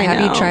things. I have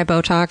know. you try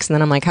Botox, and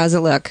then I'm like, how's it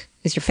look?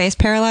 Is your face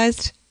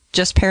paralyzed?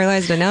 Just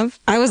paralyzed enough?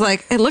 I was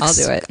like, it looks.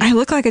 I'll do it. I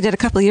look like I did a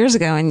couple of years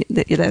ago, and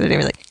the other day we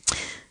were like,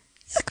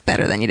 you look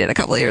better than you did a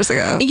couple of years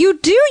ago. You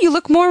do. You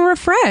look more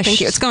refreshed. Thank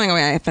you. It's going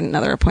away. I have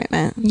another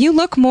appointment. You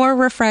look more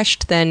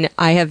refreshed than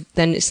I have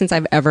since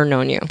I've ever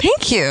known you.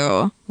 Thank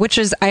you. Which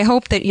is, I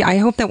hope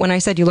that when I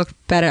said you look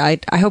better,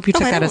 I hope you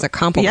took that as a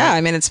compliment. Yeah,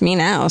 I mean, it's me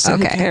now, so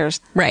who cares?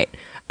 Right.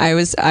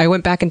 I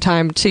went back in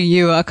time to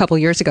you a couple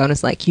years ago and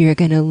was like, you're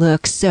gonna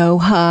look so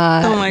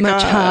hot. Oh my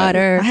much God.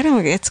 hotter.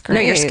 It's great.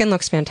 No, your skin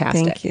looks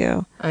fantastic. Thank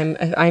you.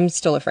 I'm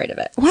still afraid of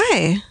it.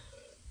 Why?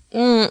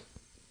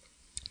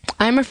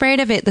 I'm afraid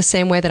of it the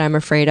same way that I'm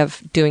afraid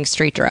of doing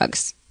street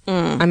drugs.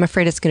 I'm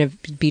afraid it's going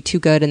to be too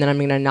good and then I'm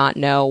going to not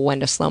know when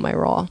to slow my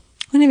roll.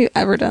 When have you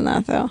ever done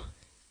that, though?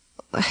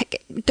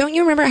 Don't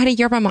you remember I had a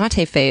yerba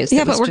mate phase?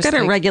 Yeah, but we're good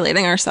at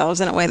regulating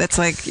ourselves in a way that's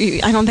like,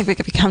 I don't think we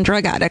could become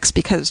drug addicts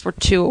because we're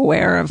too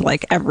aware of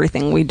like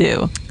everything we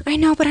do. I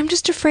know, but I'm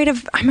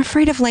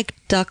afraid of like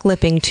duck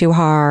lipping too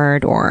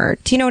hard, or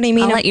do you know what I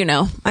mean? I'll let you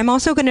know. I'm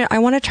also I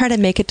want to try to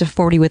make it to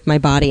 40 with my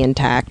body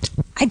intact.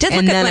 I did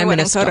look at my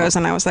wedding photos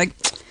and I was like,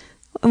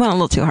 I went a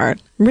little too hard.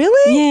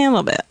 Really? Yeah, a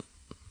little bit.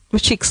 My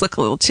cheeks look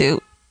a little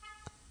too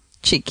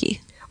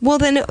cheeky. Well,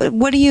 then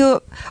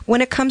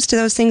when it comes to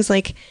those things,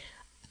 like,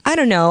 I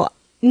don't know.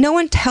 No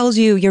one tells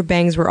you your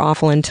bangs were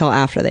awful until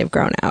after they've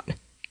grown out.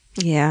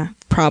 Yeah.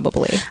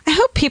 Probably. I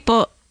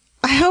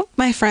hope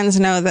my friends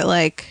know that,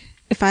 like,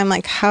 if I'm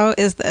like, how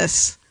is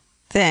this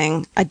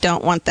thing? I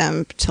don't want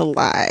them to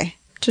lie.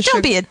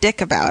 Don't be a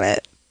dick about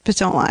it, but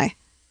don't lie.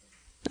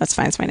 That's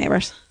fine. It's my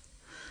neighbors.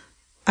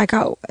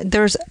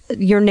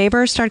 Your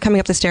neighbors started coming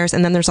up the stairs,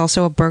 and then there's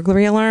also a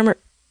burglary alarm.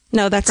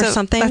 No, that's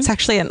something. That's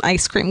actually an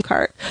ice cream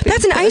cart.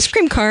 That's an ice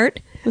cream cart?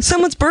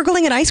 Someone's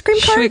burgling an ice cream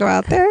cart? Should we go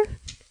out there?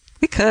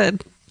 We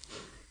could.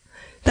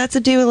 That's a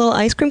little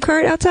ice cream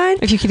cart outside?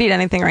 If you could eat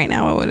anything right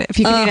now, what would it? If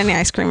you could eat any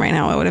ice cream right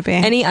now, what would it be?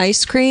 Any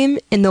ice cream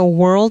in the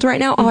world right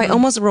now? Oh, I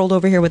almost rolled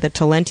over here with a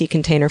Talenti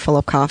container full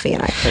of coffee,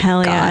 and I forgot.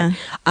 Hell yeah.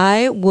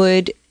 I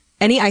would,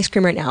 any ice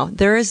cream right now.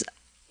 There is,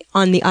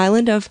 on the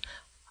island of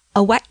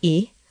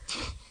Hawaii.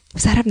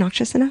 Was that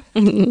obnoxious enough? I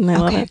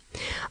love it.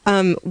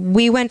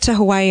 We went to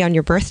Hawaii on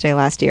your birthday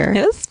last year.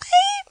 It was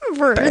my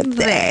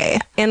birthday.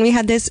 And we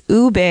had this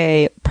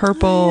ube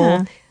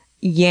purple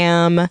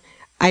yam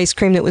ice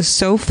cream that was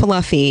so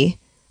fluffy.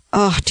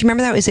 Oh, do you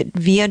remember that? Was it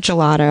Via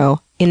Gelato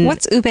in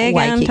What's ube again?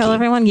 Waikiki? Tell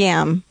everyone.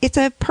 Yam. It's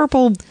a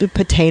purple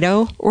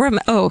potato.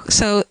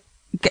 So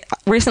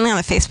recently on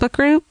the Facebook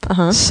group,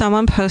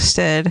 someone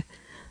posted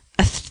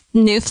a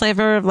new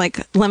flavor of like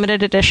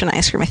limited edition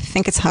ice cream. I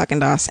think it's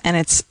Haagen-Dazs, and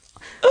it's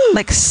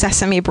like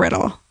sesame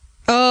brittle.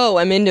 Oh,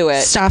 I'm into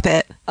it. Stop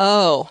it.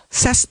 Oh.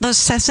 Those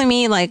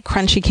sesame like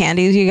crunchy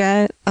candies you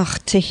get. Ugh,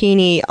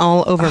 tahini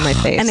all over my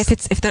face. And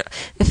if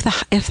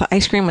the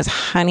ice cream was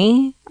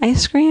honey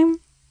ice cream,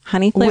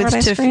 honey flavored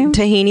ice cream,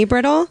 tahini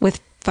brittle with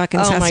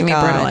fucking sesame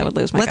brittle, I would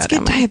lose my Let's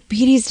goddamn get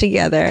diabetes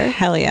together.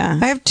 Hell yeah.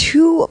 I have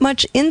too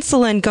much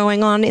insulin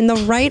going on in the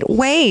right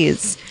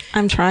ways.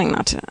 I'm trying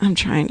not to. I'm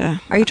trying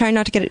to. Are you trying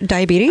not to get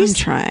diabetes? I'm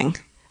trying.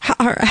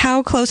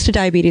 How close to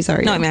diabetes are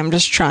you? No, I mean, I'm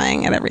just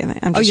trying at everything.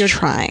 You're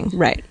trying.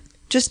 Right.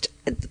 Just,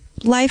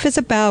 life is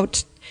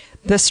about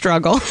the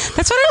struggle.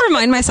 That's what I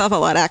remind myself a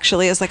lot,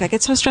 actually, is like I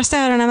get so stressed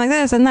out and I'm like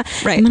this and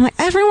that. Right. And I'm like,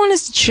 everyone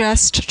is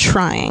just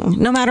trying.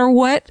 No matter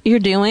what you're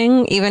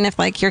doing, even if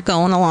like you're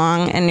going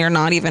along and you're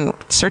not even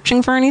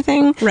searching for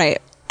anything.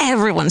 Right.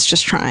 Everyone's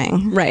just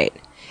trying. Right.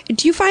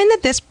 Do you find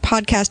that this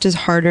podcast is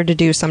harder to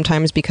do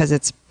sometimes because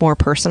it's more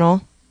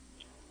personal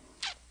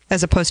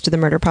as opposed to the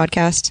murder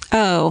podcast?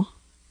 Oh.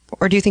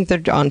 Or do you think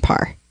they're on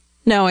par?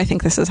 No, I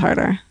think this is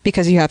harder.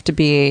 Because you have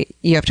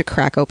to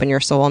crack open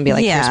your soul and be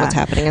like, here's what's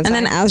happening inside. And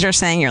then as you're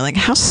saying, you're like,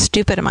 how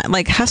stupid am I?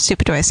 Like, how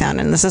stupid do I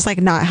sound? And this is like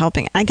not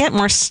helping. I get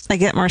more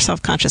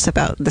self-conscious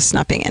about this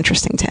not being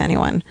interesting to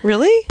anyone.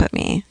 Really? But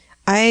me.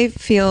 I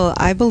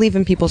believe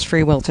in people's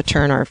free will to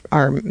turn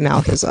our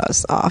mouths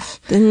off.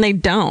 And they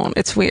don't.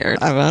 It's weird.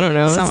 I don't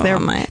know.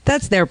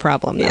 That's their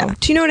problem, though. Yeah.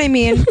 Do you know what I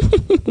mean?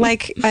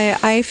 Like,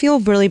 I feel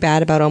really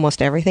bad about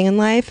almost everything in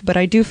life, but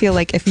I do feel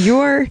like if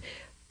you're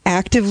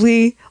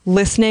actively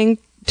listening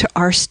to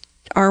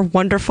our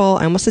wonderful,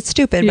 I almost said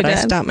stupid, but I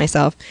stopped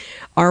myself,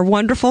 our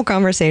wonderful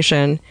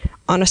conversation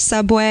on a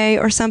subway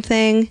or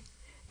something,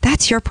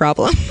 that's your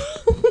problem.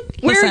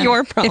 Where are Listen,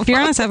 your problems? If you're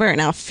on a subway right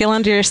now, feel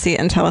under your seat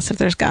and tell us if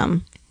there's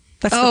gum.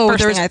 That's the first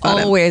there's thing I thought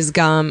of. always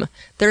gum.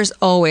 There's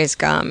always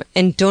gum.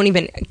 And you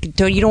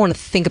don't want to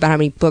think about how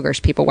many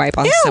boogers people wipe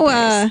on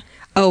subways.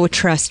 Oh,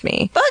 trust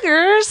me.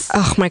 Boogers.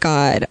 Oh my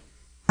God.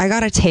 I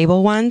got a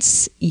table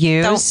once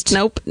used.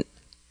 Nope.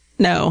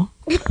 No.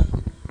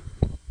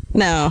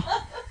 No.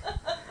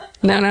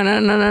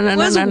 No.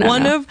 Was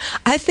one of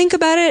I think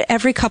about it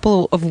every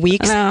couple of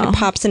weeks. No. It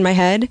pops in my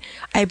head.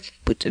 I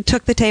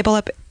took the table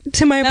up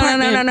to my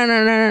apartment.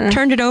 No.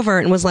 Turned it over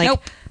and was like,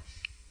 Nope.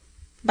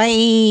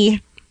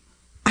 Bye.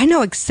 I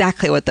know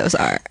exactly what those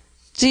are.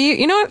 Do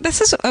you know what?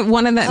 This is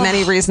one of the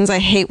many reasons I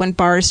hate when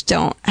bars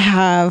don't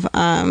have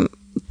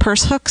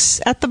purse hooks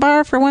at the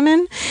bar for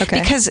women.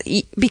 Okay.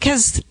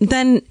 Because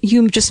then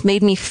you just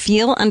made me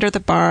feel under the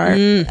bar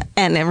and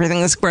everything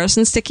is gross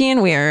and sticky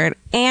and weird,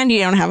 and you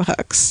don't have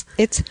hooks.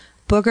 It's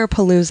booger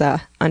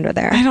palooza under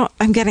there.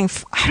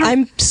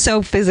 I'm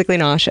so physically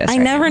nauseous. I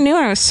never knew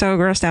I was so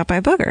grossed out by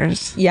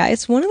boogers. Yeah,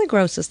 it's one of the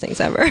grossest things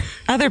ever.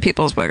 Other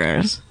people's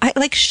boogers. I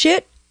like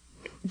shit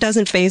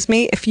doesn't faze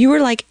me. If you were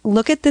like,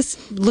 look at this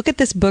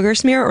booger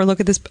smear, or look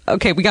at this.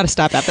 Okay, we got to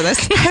stop after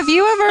this. Have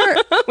you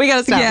ever? We got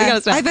to stop. Yeah, We got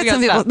to stop. I bet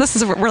some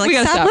people. We're like,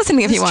 stop stop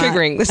listening if this you want.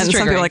 Triggering. This and is triggering.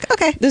 Some people are like,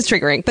 okay, this is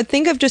triggering. But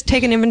think of just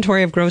take an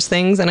inventory of gross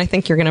things, and I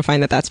think you're going to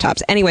find that that's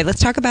tops. Anyway, let's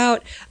talk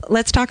about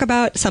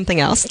something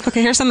else.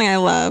 Okay, here's something I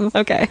love.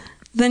 Okay,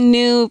 The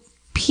new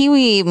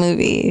Pee-wee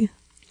movie.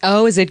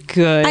 Oh, is it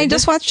good? I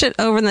just watched it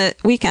over the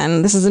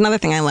weekend. This is another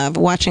thing I love,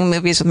 watching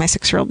movies with my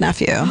 6-year-old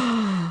nephew.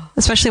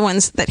 Especially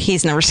ones that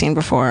he's never seen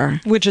before.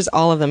 Which is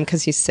all of them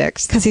because he's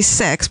 6. Because he's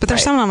 6. But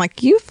there's Right. some I'm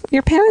like,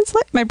 your parents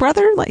my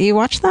brother let you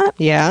watch that?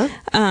 Yeah.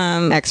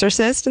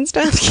 Exorcist and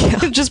stuff.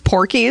 Just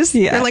Porky's.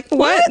 Yeah. You're like,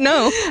 what?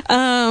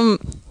 No.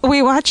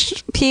 We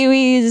watched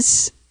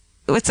Pee-wee's,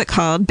 what's it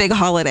called? Big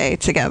Holiday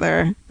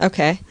together.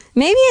 Okay.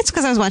 Maybe it's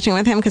because I was watching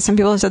with him, because some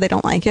people have said they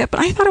don't like it,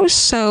 but I thought it was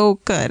so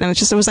good. And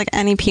it was like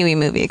any Pee-wee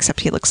movie, except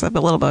he looks like a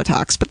little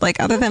Botox. But like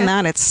other than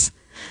that, it's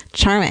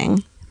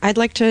charming. I'd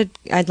like to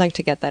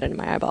get that into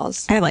my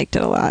eyeballs. I liked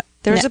it a lot.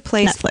 There's a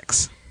place.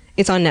 Netflix.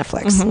 It's on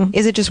Netflix. Mm-hmm.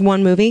 Is it just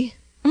one movie?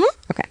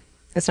 Mm-hmm. Okay.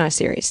 It's not a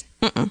series.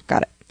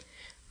 Got it.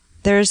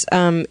 There's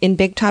in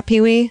Big Top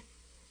Pee-wee,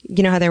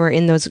 you know how they were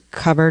in those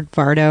covered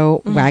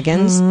Vardo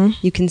wagons?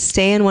 You can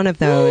stay in one of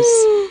those.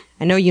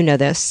 I know you know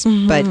this,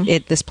 but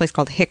this place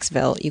called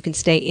Hicksville, you can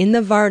stay in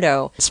the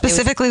Vardo.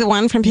 Specifically the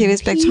one from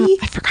Pee-wee's Big Top.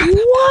 I forgot about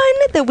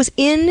one that was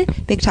in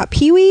Big Top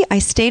Pee-wee. I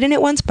stayed in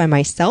it once by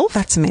myself.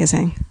 That's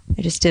amazing.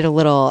 I just did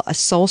a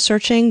soul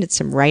searching, did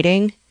some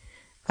writing.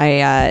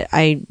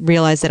 I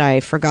realized that I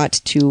forgot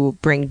to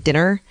bring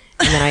dinner,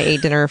 and then I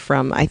ate dinner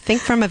from a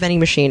vending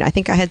machine. I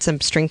think I had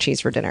some string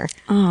cheese for dinner.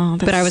 Oh,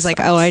 but I was like,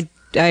 I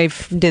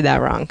did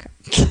that wrong.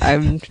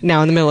 I'm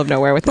now in the middle of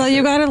nowhere with. Well,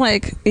 you gotta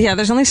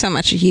there's only so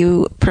much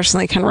you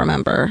personally can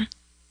remember.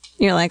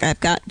 You're like,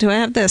 do I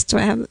have this? Do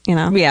I have,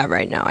 Yeah,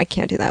 right now I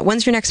can't do that.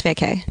 When's your next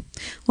vacay?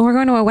 Well, we're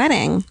going to a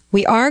wedding.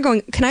 We are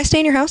going. Can I stay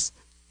in your house?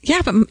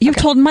 Yeah, but you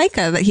told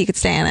Micah that he could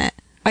stay in it.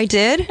 I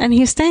did, and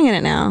he's staying in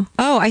it now.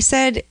 Oh, our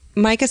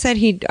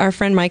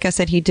friend Micah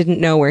said he didn't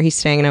know where he's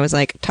staying, and I was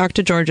like, talk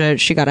to Georgia.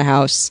 She got a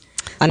house.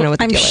 I don't know what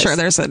the I'm deal sure is.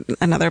 there's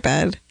another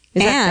bed.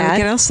 Is that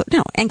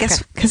bad? And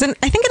guess because I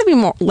think it'd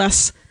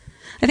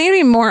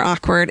be more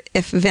awkward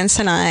if Vince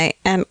and I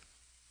and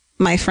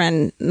my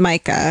friend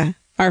Micah,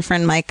 our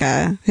friend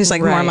Micah, who's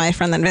like more Right. my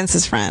friend than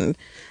Vince's friend,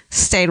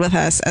 stayed with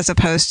us as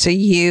opposed to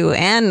you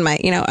and my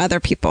other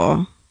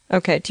people.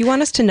 Okay. Do you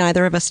want us to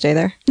neither of us stay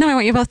there? No, I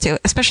want you both to,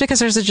 especially because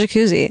there's a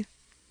jacuzzi.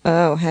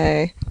 Oh,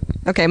 hey.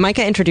 Okay,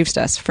 Micah introduced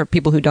us, for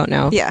people who don't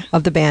know, Yeah.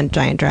 of the band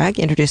Giant Drag,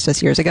 introduced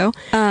us years ago.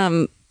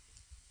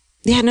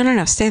 Yeah,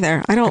 no, stay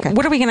there. I don't. Okay.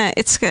 What are we gonna?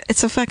 It's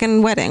a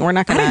fucking wedding. We're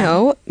not I gonna. don't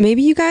know.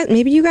 Maybe you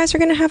guys are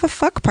going to have a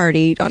fuck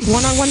party, a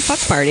one-on-one fuck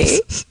party.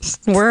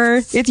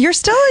 You're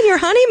still in your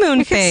honeymoon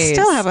We could phase.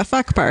 still have a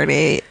fuck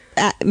party.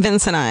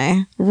 Vince and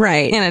I,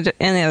 Right. in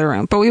the other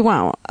room, but we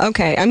won't.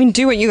 Okay, I mean,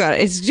 do what you got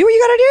to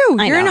do.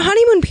 I You're in know. a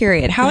honeymoon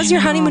period. How is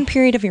your know. honeymoon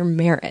period of your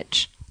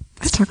marriage?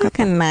 It's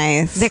fucking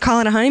nice. They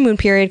call it a honeymoon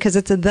period because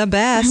it's the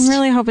best. I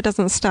really hope it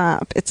doesn't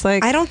stop. It's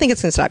like I don't think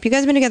it's going to stop. You guys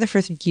have been together for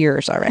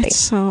years already. it's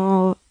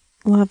so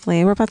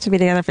lovely. We're about to be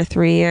together for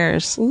 3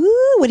 years.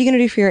 Ooh, what are you going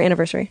to do for your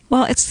anniversary?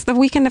 Well, it's the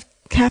weekend of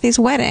Kathy's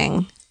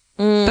wedding,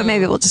 but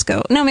maybe we'll just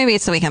go. No, maybe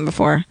it's the weekend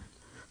before.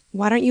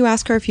 Why don't you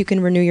ask her if you can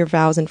renew your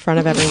vows in front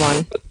of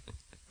everyone?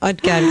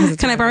 Again, 'cause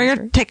it's Can I her borrow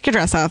anniversary. take your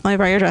dress off? Let me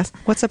borrow your dress.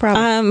 What's the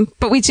problem?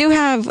 But we do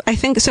have, I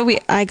think,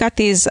 I got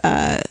these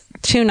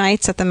 2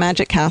 nights at the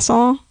Magic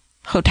Castle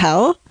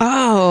Hotel,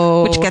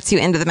 Oh, which gets you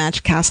into the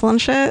Magic Castle and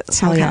shit.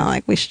 So I'm Hell yeah. kind of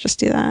like, we should just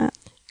do that.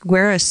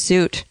 wear a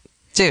suit.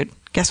 Dude,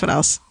 guess what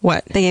else?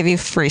 What? They gave you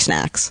free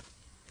snacks.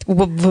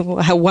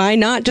 Why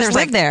not just There's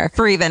live like there?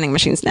 free vending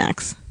machine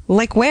snacks.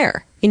 Like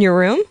where? In your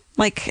room?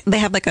 Like they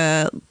have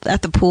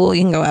at the pool,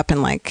 you can go up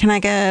and like, can I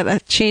get a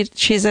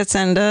Cheez-Its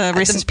and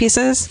Reese's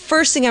Pieces?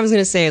 First thing I was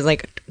going to say is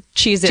like,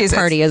 Cheez-It Cheez-Its.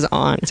 party is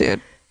on.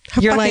 Dude.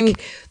 You're Fucking-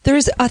 like,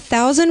 there's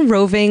 1,000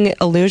 roving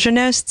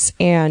illusionists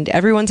and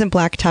everyone's in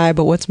black tie,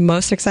 but what's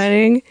most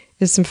exciting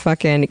There's some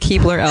fucking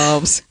Keebler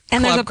elves.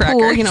 And there's a club pool.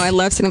 crackers. You know, I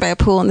love sitting by a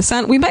pool in the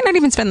sun. We might not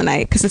even spend the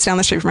night because it's down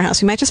the street from our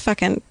house. We might just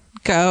fucking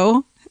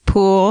go,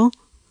 pool,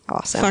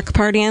 Awesome. fuck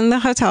party in the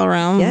hotel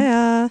room.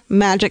 Yeah.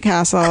 Magic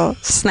Castle,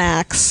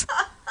 snacks,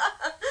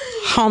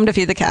 home to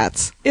feed the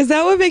cats. Is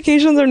that what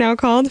vacations are now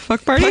called?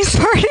 Fuck parties?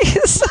 Fuck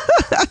parties.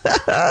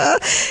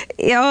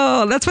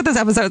 Yo, that's what this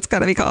episode's got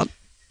to be called.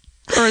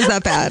 Or is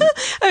that bad?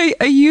 a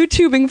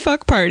YouTubing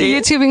fuck party.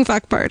 YouTubing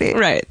fuck party.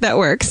 Right. That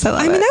works. I love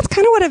I mean, it. that's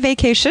kind of what a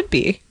vacay should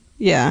be.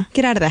 Yeah.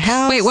 Get out of the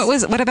house. Wait, what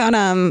was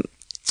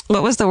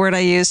the word I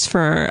used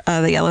for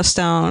the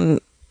Yellowstone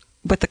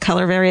with the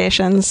color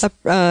variations?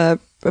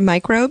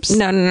 Microbes?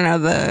 No.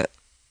 The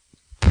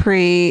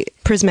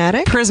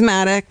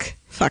prismatic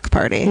fuck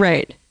party.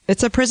 Right.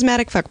 It's a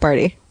prismatic fuck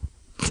party.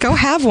 Go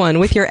have one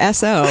with your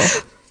SO.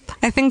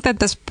 I think that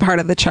this part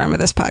of the charm of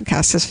this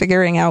podcast is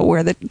figuring out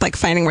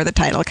finding where the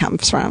title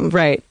comes from.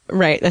 Right.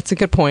 That's a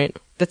good point.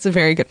 That's a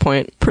very good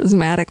point.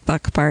 Prismatic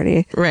fuck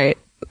party. Right.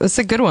 That's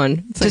a good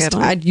one. It's a good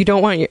one. You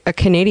don't want a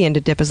Canadian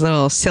to dip his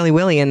little silly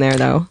willy in there,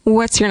 though.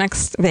 What's your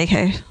next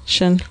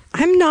vacation?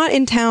 I'm not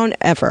in town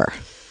ever.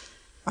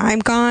 I'm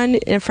gone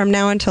from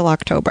now until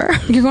October.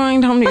 You're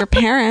going home to your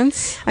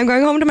parents. I'm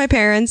going home to my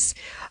parents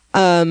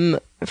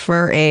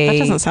for a... That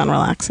doesn't sound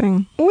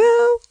relaxing.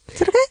 Well,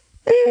 Is it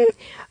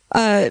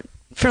okay?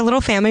 for a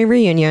little family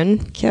reunion.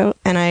 Cute.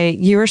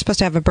 And you were supposed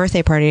to have a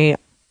birthday party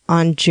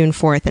on June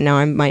 4th, and now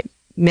I might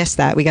miss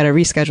that. We got to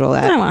reschedule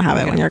that. I don't want to have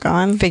it when you're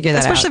gone. Figure that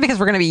Especially out. because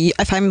we're going to be,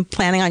 if I'm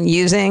planning on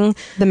using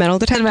The metal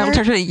detector? the metal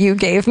detector that you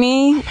gave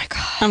me, Oh my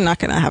God. I'm not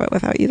going to have it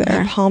without you My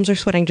there. palms are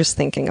sweating just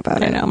thinking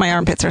about I it. know. My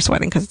armpits are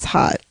sweating because it's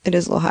hot. It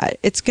is a little hot.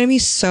 It's going to be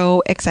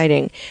so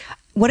exciting.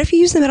 What if you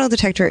use the metal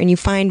detector and you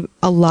find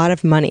a lot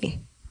of money?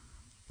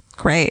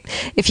 Great.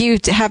 If you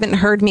haven't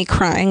heard me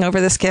crying over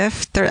this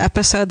gift, the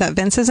episode that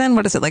Vince is in,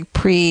 what is it, like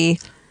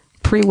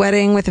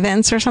pre-wedding with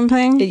Vince or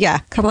something? Yeah.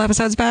 A couple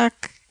episodes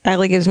back,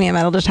 Alie gives me a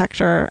metal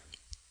detector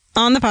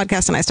on the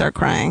podcast and I start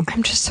crying.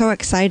 I'm just so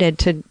excited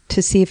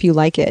to see if you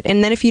like it.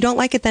 And then if you don't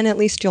like it, then at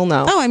least you'll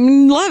know. Oh, I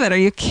love it. Are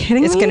you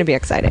kidding It's me? going to be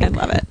exciting. I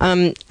love it.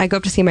 I go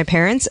up to see my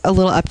parents. A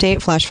little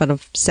update, flash flood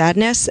of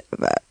sadness.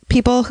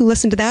 People who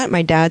listen to that,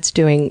 my dad's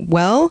doing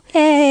well.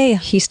 Hey.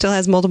 He still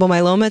has multiple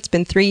myeloma. It's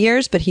been 3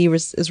 years, but he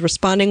is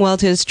responding well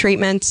to his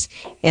treatments,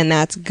 and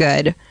that's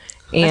good.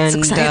 That's And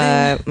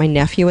exciting. my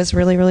nephew was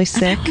really, really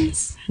sick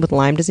with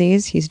Lyme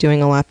disease. He's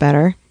doing a lot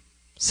better.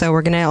 So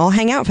we're going to all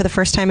hang out for the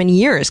first time in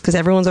years because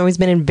everyone's always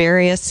been in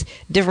various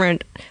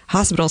different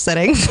hospital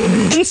settings.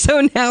 And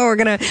so now we're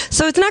going to...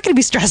 So it's not going to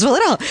be stressful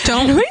at all.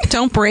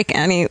 Don't break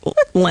any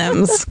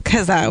limbs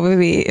because that would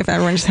be if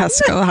everyone just has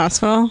to go to the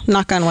hospital.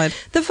 Knock on wood.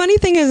 The funny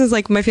thing is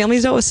like my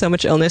family's dealt with so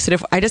much illness that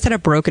if I just had a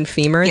broken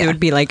femur, Yeah. it would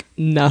be like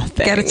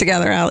nothing. Get it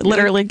together, Alie.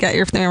 Literally get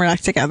your femur back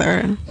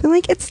together. They're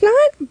like, it's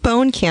not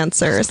bone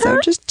cancer,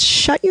 so just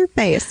shut your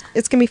face.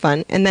 It's going to be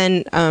fun. And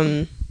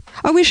then...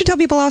 we should tell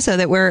people also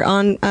that we're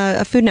on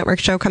a Food Network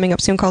show coming up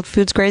soon called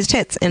Food's Greatest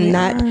Hits. And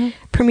that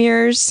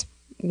premieres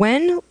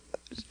when?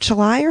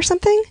 July or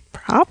something?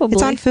 Probably.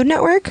 It's on Food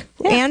Network.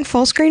 Yeah. And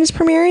Full Screen is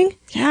premiering.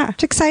 Yeah.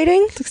 It's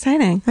exciting. It's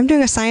exciting. I'm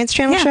doing a Science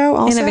Channel show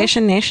also.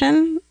 Innovation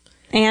Nation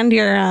and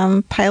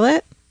your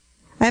pilot.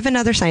 I have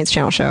another Science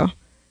Channel show,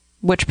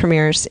 which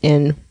premieres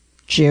in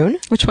June.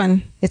 Which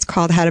one? It's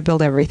called How to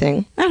Build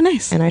Everything. Oh,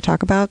 nice. And I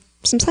talk about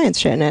some science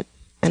shit in it.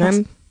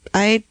 And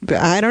I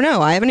don't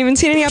know. I haven't even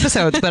seen any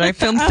episodes, but I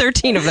filmed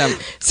 13 of them.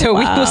 So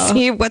we will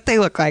see what they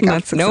look like. I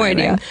That's have no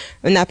exciting. idea.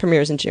 And that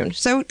premieres in June.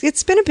 So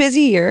it's been a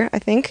busy year, I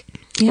think.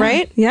 Yeah.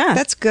 Right? Yeah.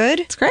 That's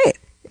good. It's great.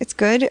 It's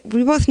good.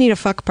 We both need a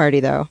fuck party,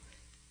 though.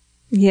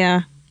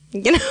 Yeah.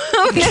 You know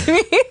what I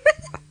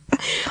mean?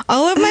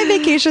 All of my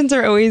vacations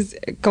are always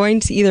going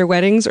to either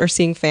weddings or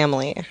seeing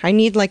family. I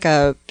need like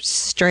a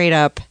straight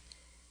up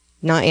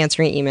not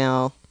answering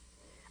email.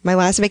 My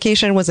last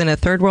vacation was in a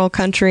third world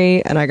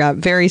country and I got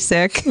very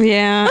sick.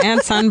 Yeah.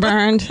 And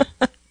sunburned.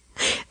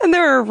 And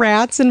there were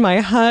rats in my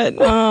hut.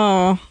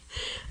 Oh.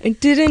 I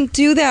didn't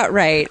do that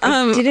right.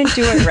 I didn't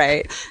do it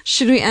right.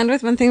 Should we end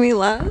with one thing we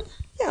love?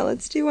 Yeah,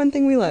 let's do one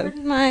thing we love.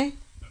 My.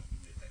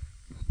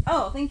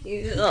 Oh, thank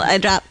you. I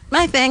dropped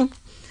my thing.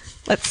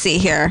 Let's see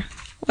here.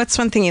 What's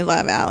one thing you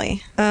love,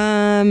 Alie?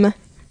 Oh,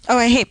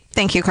 I hate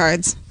thank you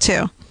cards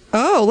too.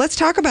 Oh, let's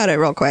talk about it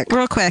real quick.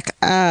 Real quick,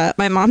 my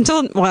mom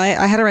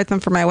I had to write them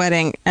for my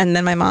wedding, and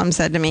then my mom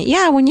said to me,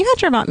 yeah, when you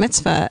had your bat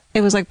mitzvah,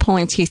 it was like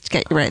pulling teeth to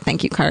get you to write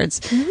thank you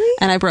cards. Really?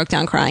 And I broke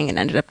down crying and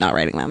ended up not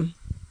writing them.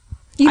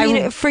 You mean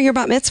it for your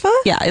bat mitzvah?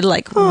 Yeah, I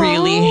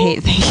really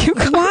hate thank you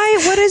cards.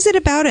 Why? What is it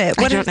about it?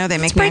 I don't know. They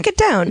make let's break it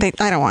down. I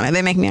don't want it.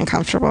 They make me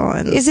uncomfortable.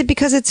 And Is it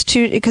because it's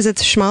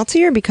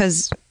schmaltzy or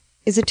because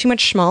is it too much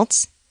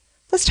schmaltz?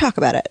 Let's talk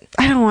about it.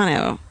 I don't want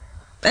to.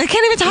 I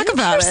can't even talk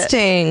about it.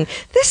 Interesting.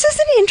 This is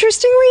an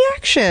interesting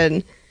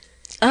reaction.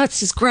 Oh, it's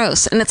just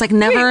gross. And it's like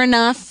never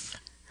enough.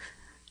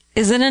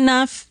 Is it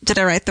enough? Did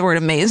I write the word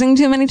amazing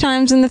too many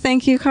times in the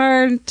thank you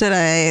card? Did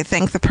I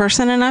thank the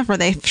person enough? Or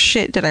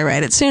did I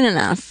write it soon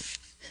enough?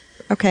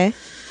 Okay.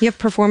 You have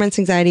performance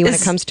anxiety when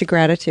it comes to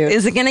gratitude.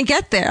 Is it going to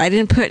get there? I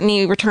didn't put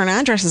any return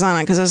addresses on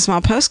it because it was a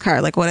small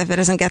postcard. Like, what if it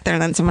doesn't get there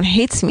and then someone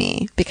hates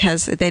me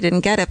because they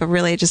didn't get it, but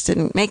really just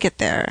didn't make it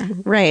there?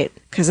 Right.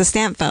 Because the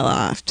stamp fell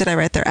off. Did I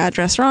write their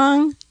address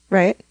wrong?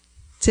 Right.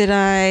 Did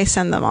I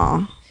send them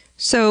all?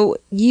 So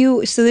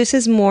this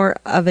is more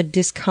of a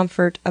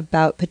discomfort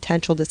about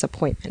potential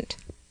disappointment.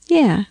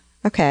 Yeah.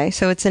 Okay.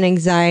 So it's an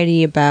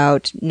anxiety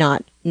about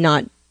not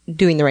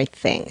doing the right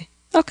thing.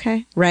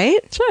 Okay. Right?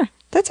 Sure.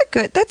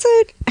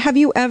 Have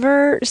you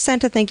ever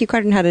sent a thank you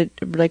card and had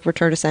to like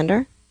return to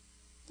sender?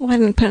 Well, I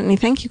didn't put any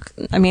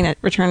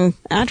return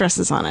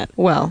addresses on it.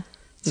 Well,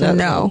 So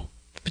no.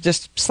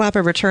 Just slap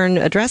a return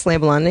address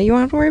label on it. You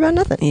won't have to worry about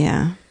nothing.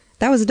 Yeah.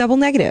 That was a double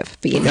negative,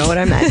 but you know what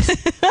I meant.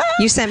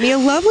 You sent me a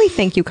lovely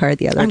thank you card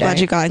the other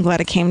day. I'm glad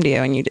it came to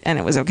you and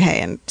it was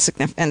okay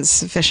and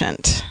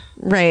sufficient.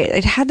 Right.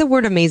 It had the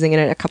word amazing in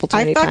it a couple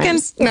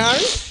times. No.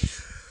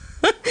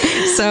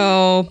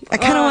 So I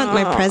kind of want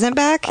my present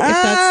back, if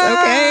that's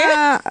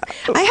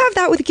okay. I have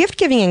that with gift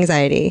giving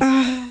anxiety.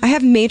 I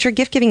have major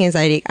gift giving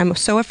anxiety. I'm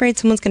so afraid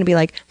someone's going to be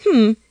like,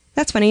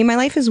 that's funny. My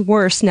life is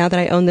worse now that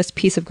I own this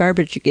piece of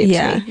garbage you gave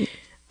to me.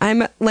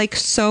 I'm like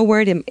so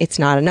worried it's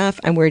not enough.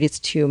 I'm worried it's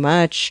too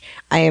much.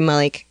 I'm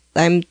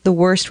the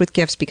worst with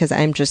gifts because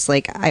I'm just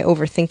like, I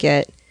overthink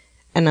it.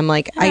 And I'm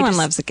like, Everyone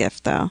loves a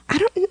gift though. I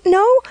don't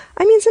know.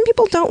 I mean, some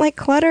people don't like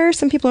clutter.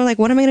 Some people are like,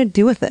 what am I going to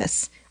do with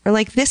this? Or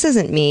like, this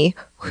isn't me.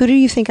 Who do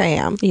you think I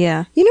am?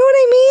 Yeah. You know what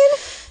I mean?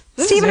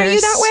 Steven, are very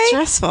you that way?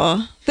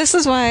 Stressful. This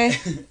is why.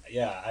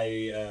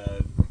 Yeah,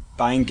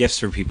 buying gifts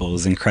for people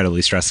is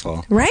incredibly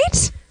stressful.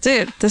 Right?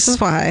 Dude, this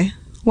is why.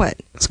 What?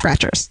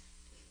 Scratchers.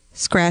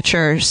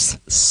 Scratchers.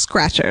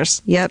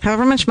 Yep.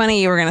 However much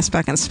money you were going to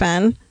fucking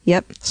spend.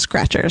 Yep.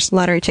 Scratchers.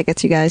 Lottery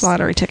tickets, you guys.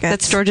 Lottery tickets.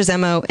 That's George's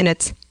MO, and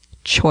it's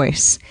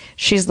choice.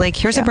 She's like,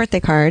 here's a birthday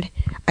card.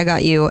 I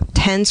got you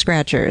 10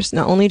 scratchers.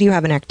 Not only do you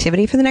have an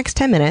activity for the next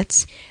 10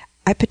 minutes,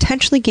 I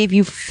potentially gave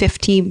you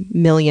 $50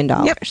 million.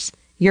 Yep.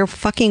 You're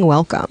fucking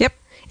welcome. Yep.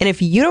 And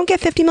if you don't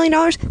get $50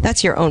 million,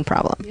 that's your own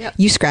problem. Yep.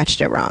 You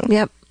scratched it wrong.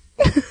 Yep.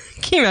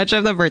 Can you imagine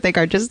if the birthday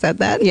card just said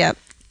that? Yep.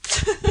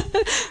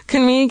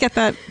 Can we get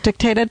that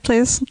dictated,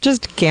 please?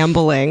 Just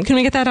gambling. Can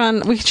we get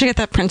that we should get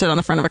that printed on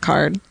the front of a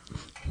card.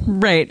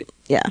 Right.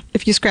 Yeah.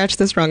 If you scratch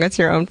this wrong, it's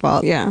your own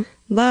fault. Yeah.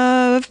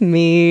 Love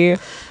me.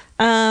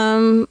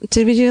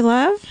 Did we do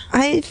love?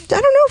 I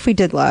don't know if we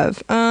did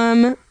love.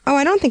 I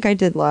don't think I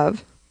did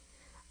love.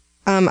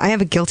 I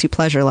have a guilty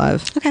pleasure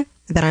love. Okay.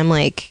 That I'm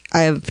like,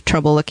 I have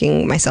trouble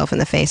looking myself in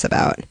the face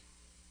about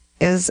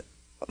is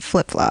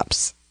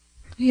flip-flops.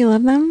 You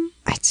love them?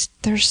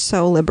 They're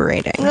so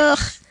liberating. Ugh.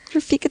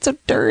 Your feet get so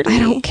dirty. I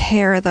don't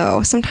care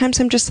though. Sometimes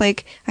I'm just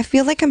like, I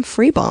feel like I'm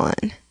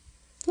freeballing.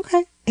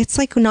 Okay. It's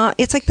like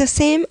the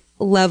same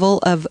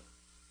level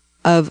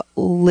of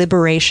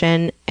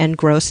liberation and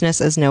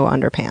grossness as no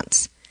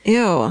underpants.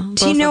 Ew.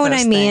 Do you know what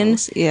I mean?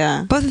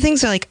 Yeah. Both the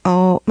things are like,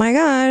 oh my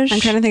gosh.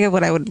 I'm trying to think of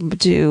what I would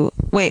do.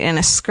 Wait, in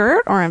a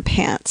skirt or in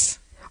pants?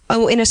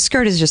 Oh, in a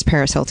skirt is just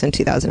Paris Hilton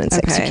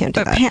 2006. Okay. You can't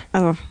do that.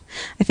 I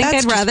think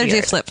That's I'd rather just do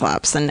weird.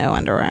 flip-flops than no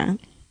underwear.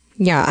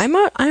 Yeah,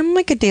 I'm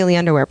like a daily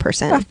underwear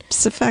person.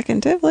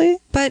 Fucking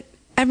But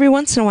every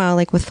once in a while,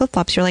 like with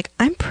flip-flops, you're like,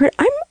 I'm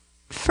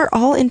for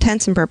all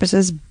intents and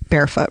purposes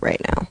barefoot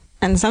right now.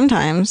 And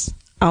sometimes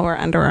I'll wear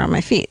underwear on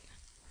my feet.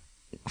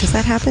 Does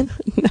that happen?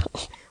 No.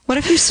 What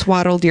if you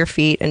swaddled your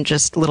feet in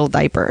just little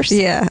diapers?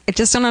 Yeah. I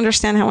just don't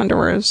understand how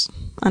underwears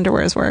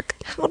work.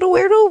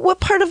 What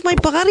part of my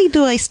body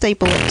do I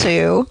staple it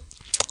to?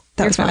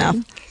 There's my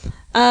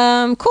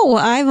mouth. Cool.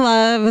 Well, I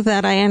love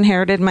that I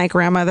inherited my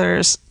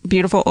grandmother's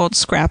beautiful old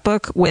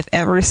scrapbook with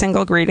every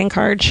single greeting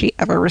card she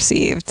ever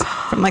received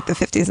from like the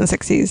 50s and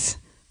 60s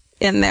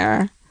in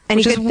there. Any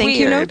which is good thank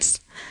you weird. notes?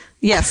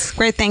 Yes,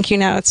 great thank you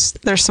notes.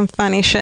 There's some funny shit